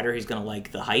think Swider, he's going to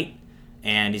like the height,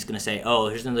 and he's going to say, oh,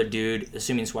 here's another dude,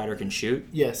 assuming Swider can shoot.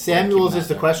 Yeah, Samuels is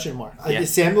the question mark. Yeah.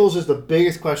 Samuels is the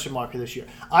biggest question mark of this year.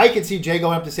 I could see Jay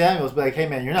going up to Samuels and be like, hey,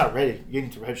 man, you're not ready. You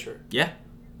need to redshirt. Yeah,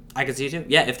 I could see too.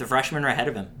 Yeah, if the freshmen are ahead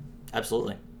of him.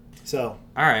 Absolutely. So.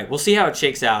 All right, we'll see how it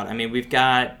shakes out. I mean, we've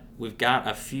got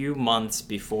a few months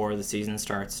before the season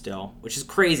starts still, which is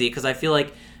crazy because I feel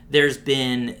like there's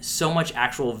been so much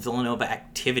actual Villanova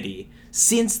activity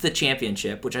since the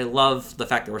championship, which I love the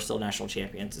fact that we're still national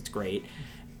champions. It's great.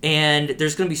 And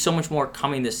there's going to be so much more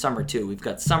coming this summer, too. We've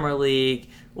got Summer League.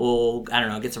 We'll,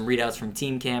 get some readouts from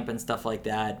team camp and stuff like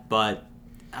that. But,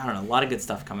 a lot of good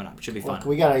stuff coming up. It should be fun. Look,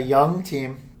 we got a young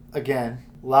team, again.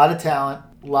 A lot of talent.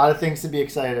 A lot of things to be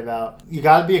excited about. You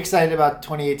got to be excited about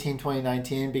 2018,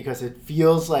 2019 because it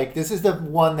feels like this is the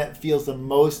one that feels the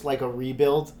most like a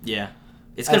rebuild. Yeah.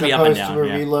 It's going to be up and down. As opposed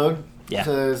to a reload. Yeah.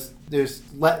 So there's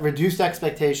reduced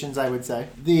expectations, I would say.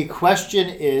 The question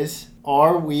is,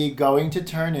 are we going to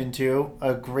turn into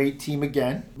a great team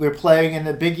again? We're playing in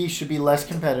the Big East should be less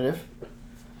competitive.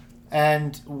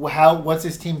 And what's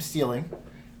this team stealing?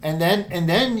 And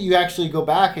then you actually go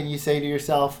back and you say to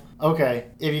yourself, okay,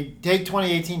 if you take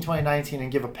 2018, 2019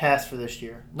 and give a pass for this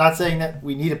year, not saying that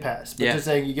we need a pass, but just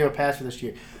saying you give a pass for this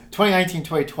year. 2019,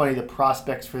 2020, the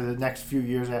prospects for the next few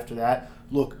years after that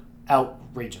look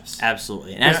outrageous.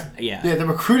 Absolutely. And the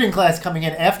recruiting class coming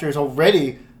in after is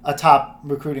already a top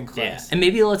recruiting class. Yeah. And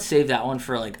maybe let's save that one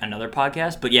for another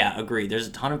podcast. But yeah, agree. There's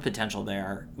a ton of potential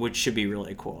there, which should be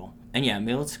really cool. And yeah,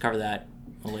 maybe let's cover that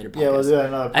in a later podcast. Yeah, we'll do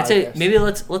another podcast. I'd say maybe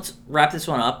let's wrap this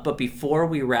one up. But before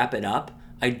we wrap it up,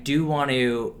 I do want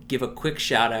to give a quick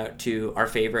shout out to our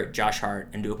favorite Josh Hart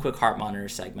and do a quick Hart Monitor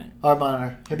segment. Hart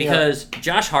Monitor. Because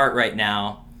Josh Hart right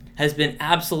now has been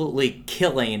absolutely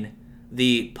killing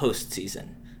the postseason.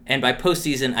 And by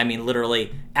postseason, I mean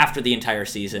literally after the entire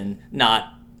season,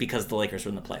 not because the Lakers were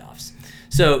in the playoffs.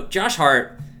 So Josh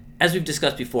Hart, as we've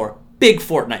discussed before, big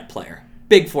Fortnite player.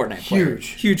 Huge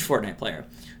Fortnite player.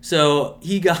 So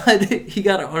he got I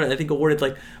think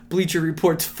awarded Bleacher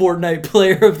Report's Fortnite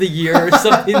Player of the Year or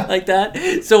something like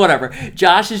that. So whatever.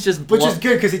 Josh is just which is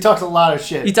good because he talks a lot of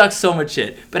shit. He talks so much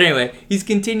shit. But anyway, he's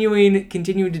continuing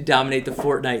to dominate the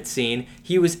Fortnite scene.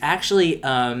 He was actually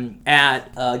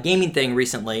at a gaming thing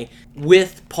recently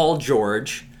with Paul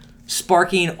George,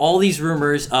 sparking all these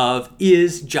rumors of,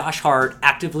 is Josh Hart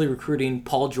actively recruiting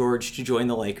Paul George to join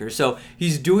the Lakers? So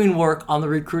he's doing work on the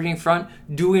recruiting front,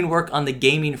 doing work on the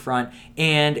gaming front,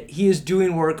 and he is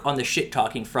doing work on the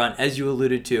shit-talking front, as you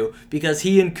alluded to, because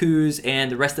he and Kuz and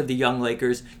the rest of the young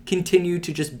Lakers continue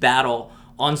to just battle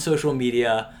on social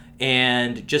media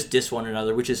and just diss one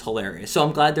another, which is hilarious. So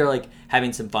I'm glad they're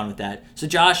having some fun with that. So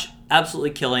Josh,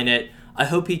 absolutely killing it. I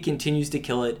hope he continues to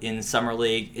kill it in Summer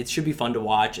League. It should be fun to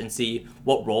watch and see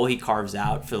what role he carves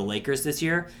out for the Lakers this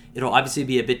year. It'll obviously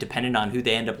be a bit dependent on who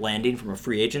they end up landing from a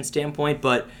free agent standpoint,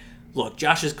 but look,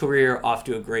 Josh's career off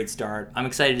to a great start. I'm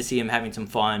excited to see him having some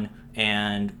fun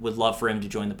and would love for him to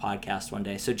join the podcast one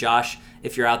day. So Josh,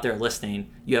 if you're out there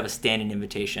listening, you have a standing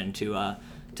invitation to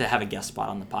have a guest spot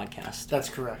on the podcast. That's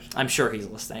correct. I'm sure he's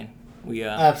listening. We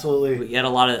absolutely. We had a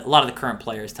lot of the current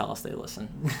players tell us they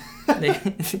listen.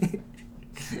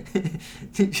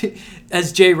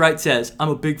 As Jay Wright says, I'm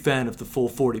a big fan of the Full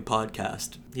 40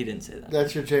 podcast. He didn't say that.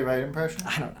 That's your Jay Wright impression?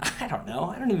 I don't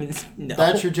know. I don't even know.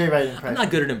 That's your Jay Wright impression. I'm not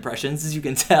good at impressions, as you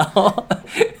can tell.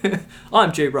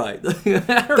 I'm Jay Wright.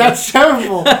 That's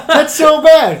terrible. That's so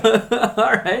bad.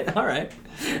 All right.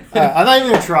 I'm not even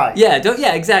going to try.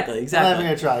 Yeah, exactly. I'm not even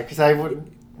going to try because I wouldn't.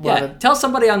 Tell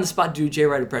somebody on the spot to do a Jay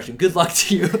Wright impression. Good luck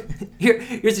to you.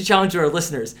 Here's a challenge to our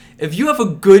listeners. If you have a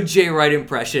good Jay Wright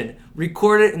impression,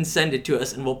 record it and send it to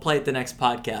us, and we'll play it the next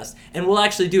podcast. And we'll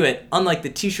actually do it, unlike the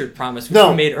T-shirt promise we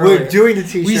made earlier. We're doing the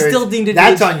T-shirts. We still need to do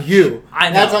That's on you. I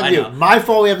know. That's on you. My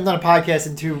fault we haven't done a podcast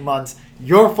in 2 months.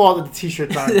 Your fault that the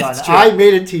T-shirts aren't done. True. I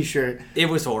made a T-shirt. It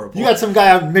was horrible. You got some guy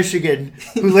out in Michigan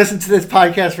who listens to this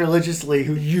podcast religiously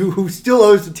who still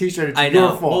owes the T-shirt. It's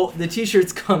your fault. Well, the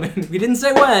T-shirt's coming. We didn't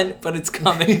say when, but it's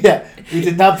coming. Yeah, we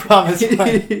did not promise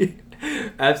when.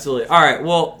 Absolutely. All right.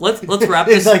 Well, let's wrap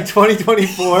this. It's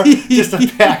 2024. Just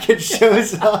a package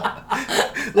shows up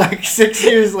 6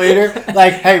 years later.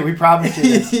 Hey, we promised you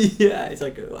this. Yeah. It's I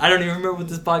don't even remember what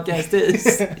this podcast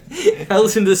is. I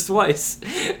listened to this twice.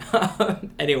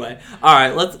 Anyway. All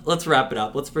right. Let's wrap it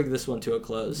up. Let's bring this one to a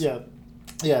close. Yeah.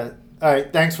 All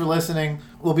right. Thanks for listening.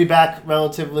 We'll be back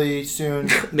relatively soon.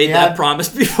 Made that promise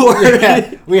before.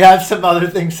 Yeah, we have some other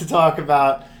things to talk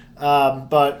about.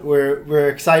 But we're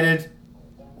excited.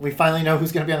 We finally know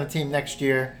who's going to be on the team next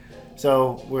year.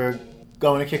 So we're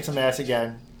going to kick some ass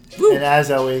again. Woo. And as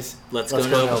always, let's go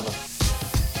Nova.